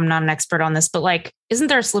you. I'm not an expert on this, but isn't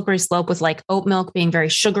there a slippery slope with oat milk being very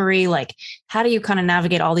sugary? How do you kind of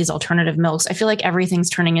navigate all these alternative milks? I feel like everything's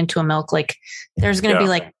turning into a milk. There's going to be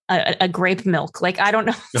a grape milk. I don't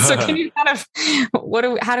know. So can you kind of,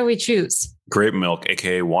 how do we choose? Grape milk,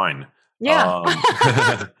 AKA wine. Yeah.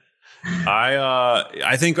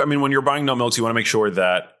 I think, when you're buying nut milks, you want to make sure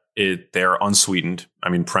that they're unsweetened.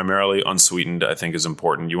 Primarily unsweetened, I think is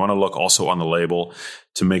important. You want to look also on the label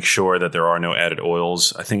to make sure that there are no added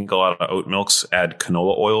oils. I think a lot of oat milks add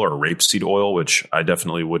canola oil or rapeseed oil, which I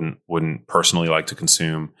definitely wouldn't personally like to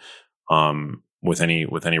consume with any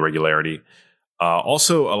regularity.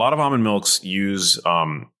 Also, a lot of almond milks use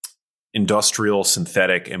industrial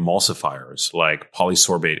synthetic emulsifiers like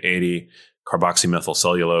polysorbate 80,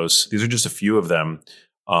 carboxymethylcellulose. These are just a few of them.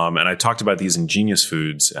 And I talked about these in Genius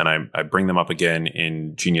Foods, and I bring them up again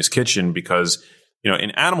in Genius Kitchen because,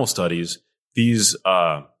 in animal studies, these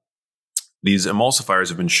emulsifiers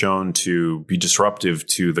have been shown to be disruptive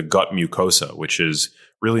to the gut mucosa, which is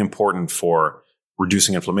really important for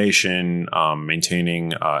reducing inflammation,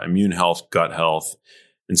 maintaining immune health, gut health.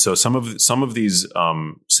 And so some of these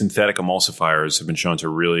synthetic emulsifiers have been shown to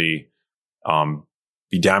really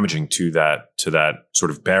be damaging to that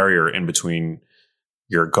sort of barrier in between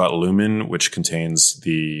your gut lumen, which contains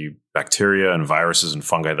the bacteria and viruses and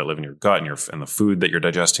fungi that live in your gut and the food that you're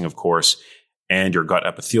digesting, of course, and your gut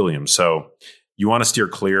epithelium. So you want to steer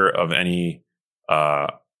clear of any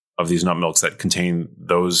of these nut milks that contain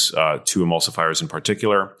those 2 emulsifiers in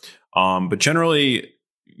particular. But generally,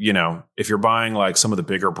 if you're buying some of the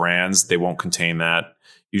bigger brands, they won't contain that.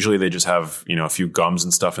 Usually they just have, a few gums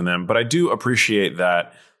and stuff in them. But I do appreciate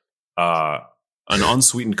that an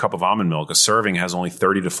unsweetened cup of almond milk, a serving has only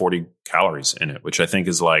 30 to 40 calories in it, which I think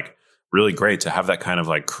is really great to have that kind of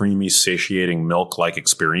creamy, satiating milk-like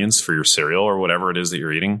experience for your cereal or whatever it is that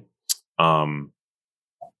you're eating.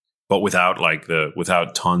 But without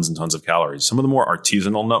without tons and tons of calories. Some of the more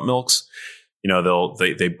artisanal nut milks,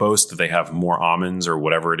 they boast that they have more almonds or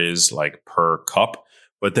whatever it is per cup,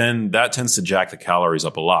 but then that tends to jack the calories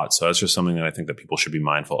up a lot. So that's just something that I think that people should be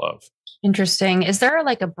mindful of. Interesting. Is there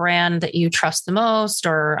a brand that you trust the most?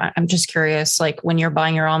 Or I'm just curious, when you're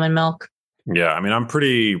buying your almond milk? Yeah. I'm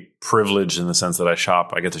pretty privileged in the sense that I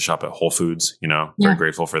get to shop at Whole Foods, very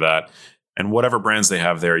grateful for that. And whatever brands they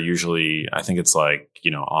have there, usually I think it's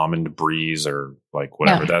Almond Breeze or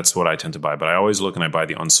whatever. Yeah. That's what I tend to buy. But I always look and I buy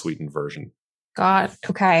the unsweetened version. God.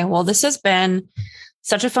 Okay. Well, this has been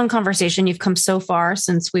such a fun conversation. You've come so far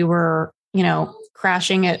since we were,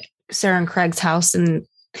 crashing at Sarah and Craig's house in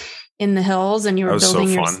the hills, and you were building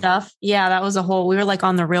your stuff. Yeah, that was we were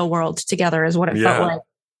on the real world together is what it felt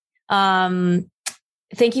like.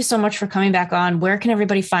 Thank you so much for coming back on. Where can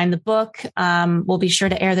everybody find the book? We'll be sure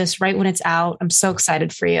to air this right when it's out. I'm so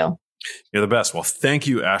excited for you. You're the best. Well, thank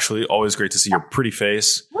you, Ashley. Always great to see your pretty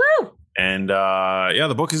face. Woo! And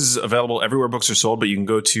the book is available everywhere books are sold, but you can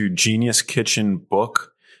go to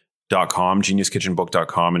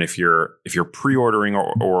geniuskitchenbook.com, and if you're pre-ordering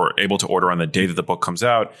or able to order on the day that the book comes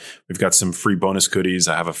out, we've got some free bonus goodies.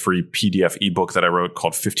 I have a free PDF ebook that I wrote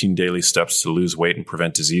called 15 Daily Steps to Lose Weight and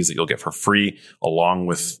Prevent Disease that you'll get for free along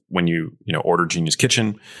with when you order Genius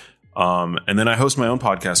Kitchen. And then I host my own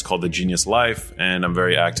podcast called The Genius Life, and I'm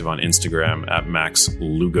very active on Instagram at Max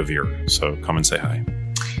Lugavere. So come and say hi.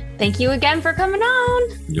 Thank you again for coming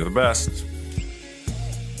on. You're the best.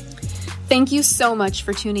 Thank you so much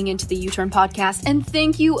for tuning into the U-Turn podcast. And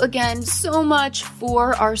thank you again so much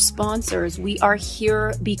for our sponsors. We are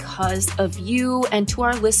here because of you. And to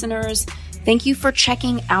our listeners, thank you for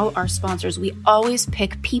checking out our sponsors. We always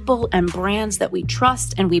pick people and brands that we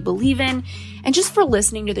trust and we believe in. And just for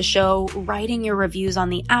listening to the show, writing your reviews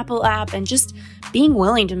on the Apple app, and just being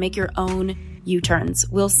willing to make your own U-turns.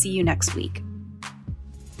 We'll see you next week.